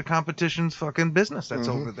smash the competition's fucking business that's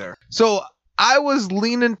over there. So I was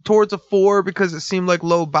leaning towards a 4 because it seemed like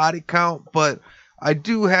low body count, but I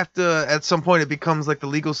do have to, at some point, it becomes like the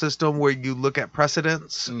legal system where you look at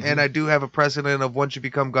precedents. And I do have a precedent of once you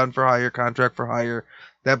become gun for hire, contract for hire,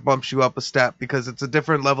 that bumps you up a step because it's a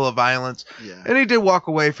different level of violence. Yeah. And he did walk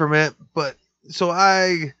away from it. But so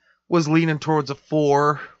I was leaning towards a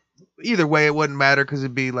 4. Either way, it wouldn't matter because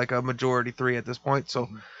it'd be like a majority 3 at this point. So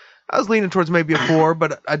I was leaning towards maybe a 4,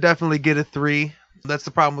 but I definitely get a 3. That's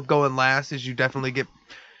the problem with going last, is you definitely get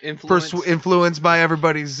influenced by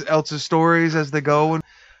everybody else's stories as they go.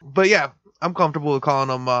 But yeah, I'm comfortable with calling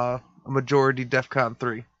them a majority DEFCON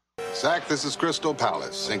 3. SAC, this is Crystal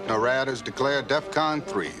Palace. Sync NORAD has declared DEFCON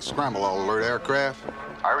 3. Scramble all alert aircraft.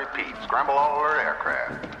 I repeat, scramble all alert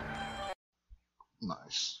aircraft.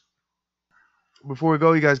 Nice. Before we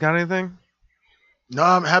go, you guys got anything? No,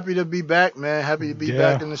 I'm happy to be back, man. Happy to be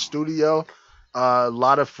back in the studio. A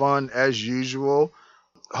lot of fun as usual.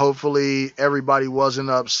 Hopefully everybody wasn't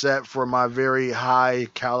upset for my very high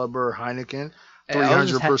caliber Heineken,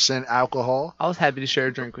 300% alcohol. I was happy to share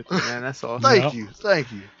a drink with you, man. That's all. Thank you.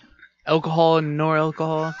 Alcohol and nor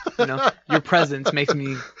alcohol, your presence makes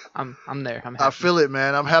me. I'm there. I'm happy. I feel it,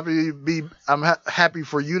 man. I'm happy to be. Happy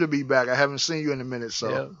for you to be back. I haven't seen you in a minute, so.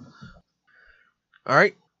 Yep. All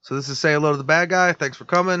right. So this is Say Hello to the Bad Guy. Thanks for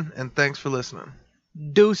coming and thanks for listening.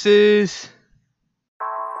 Deuces.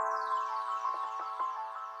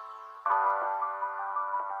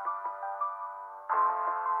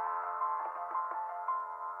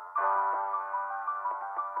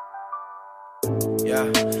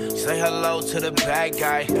 Yeah, say hello to the bad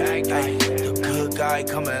guy. The good guy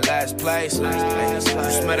coming last place. You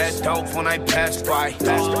smell that dope when I pass by.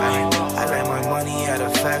 I like my money at a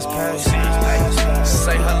fast pace.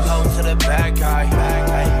 Say hello to the bad guy.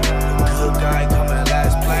 The good guy coming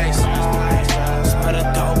last place. Smell the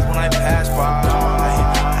dope when I pass by.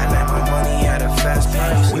 I like my money at a fast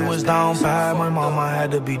pace. We was down bad, my mama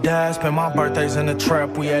had to be dad. Spent my birthdays in the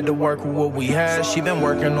trap, we had to work with what we had. She been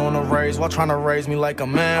working on a raise while trying to raise me like a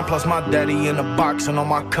man. Plus my daddy in the box and all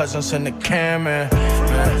my cousins in the can, man.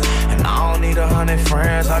 And I don't need 100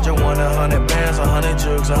 friends, I just want 100 bands, 100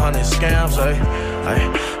 jugs, 100 scams,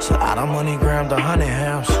 ayy. So I done money grabbed 100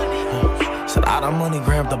 hams. Said I done money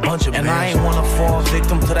grabbed a bunch of bands. And I ain't wanna fall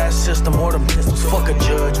victim to that system or the pistols. Fuck a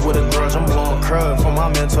judge with a grudge, I'm blowing crud for my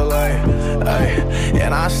mental, ayy.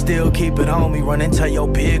 And I still keep it on me, run and tell your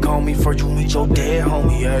big homie before you meet your dead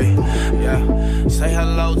homie, ayy. Yeah, say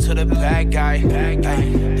hello to the bad guy,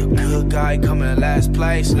 the good guy coming last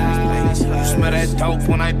place. You smell that dope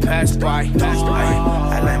when I pass by.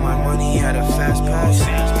 I like my money at a fast pace.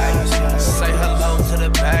 Say hello to the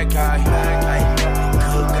bad guy, the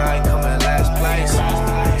good guy coming last place.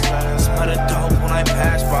 Smell the dope when I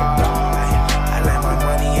pass by. I like my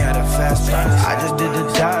money at a fast pace. I just did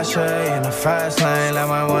the dash in the fast lane. Let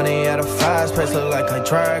my money at a fast pace. Look like a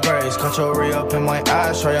drag race. Got your re-up in my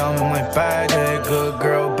ashtray. I'm in my bag. Hey, good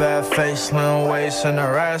girl, bad face, slim waist, and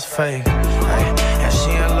her ass fake. And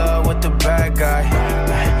she in love with the bad guy.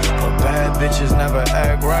 But bad bitches never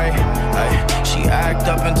act right. She act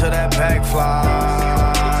up into that back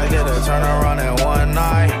fly. Get her turn around in one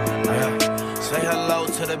night. Say hello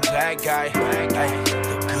to the bad guy.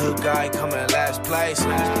 The good guy coming last place.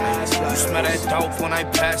 You smell that dope when I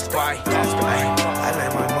pass by. I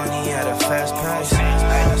like my money at a fast pace.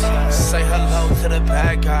 Say hello to the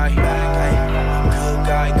bad guy. The good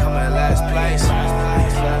guy coming last place.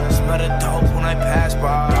 Smell the dope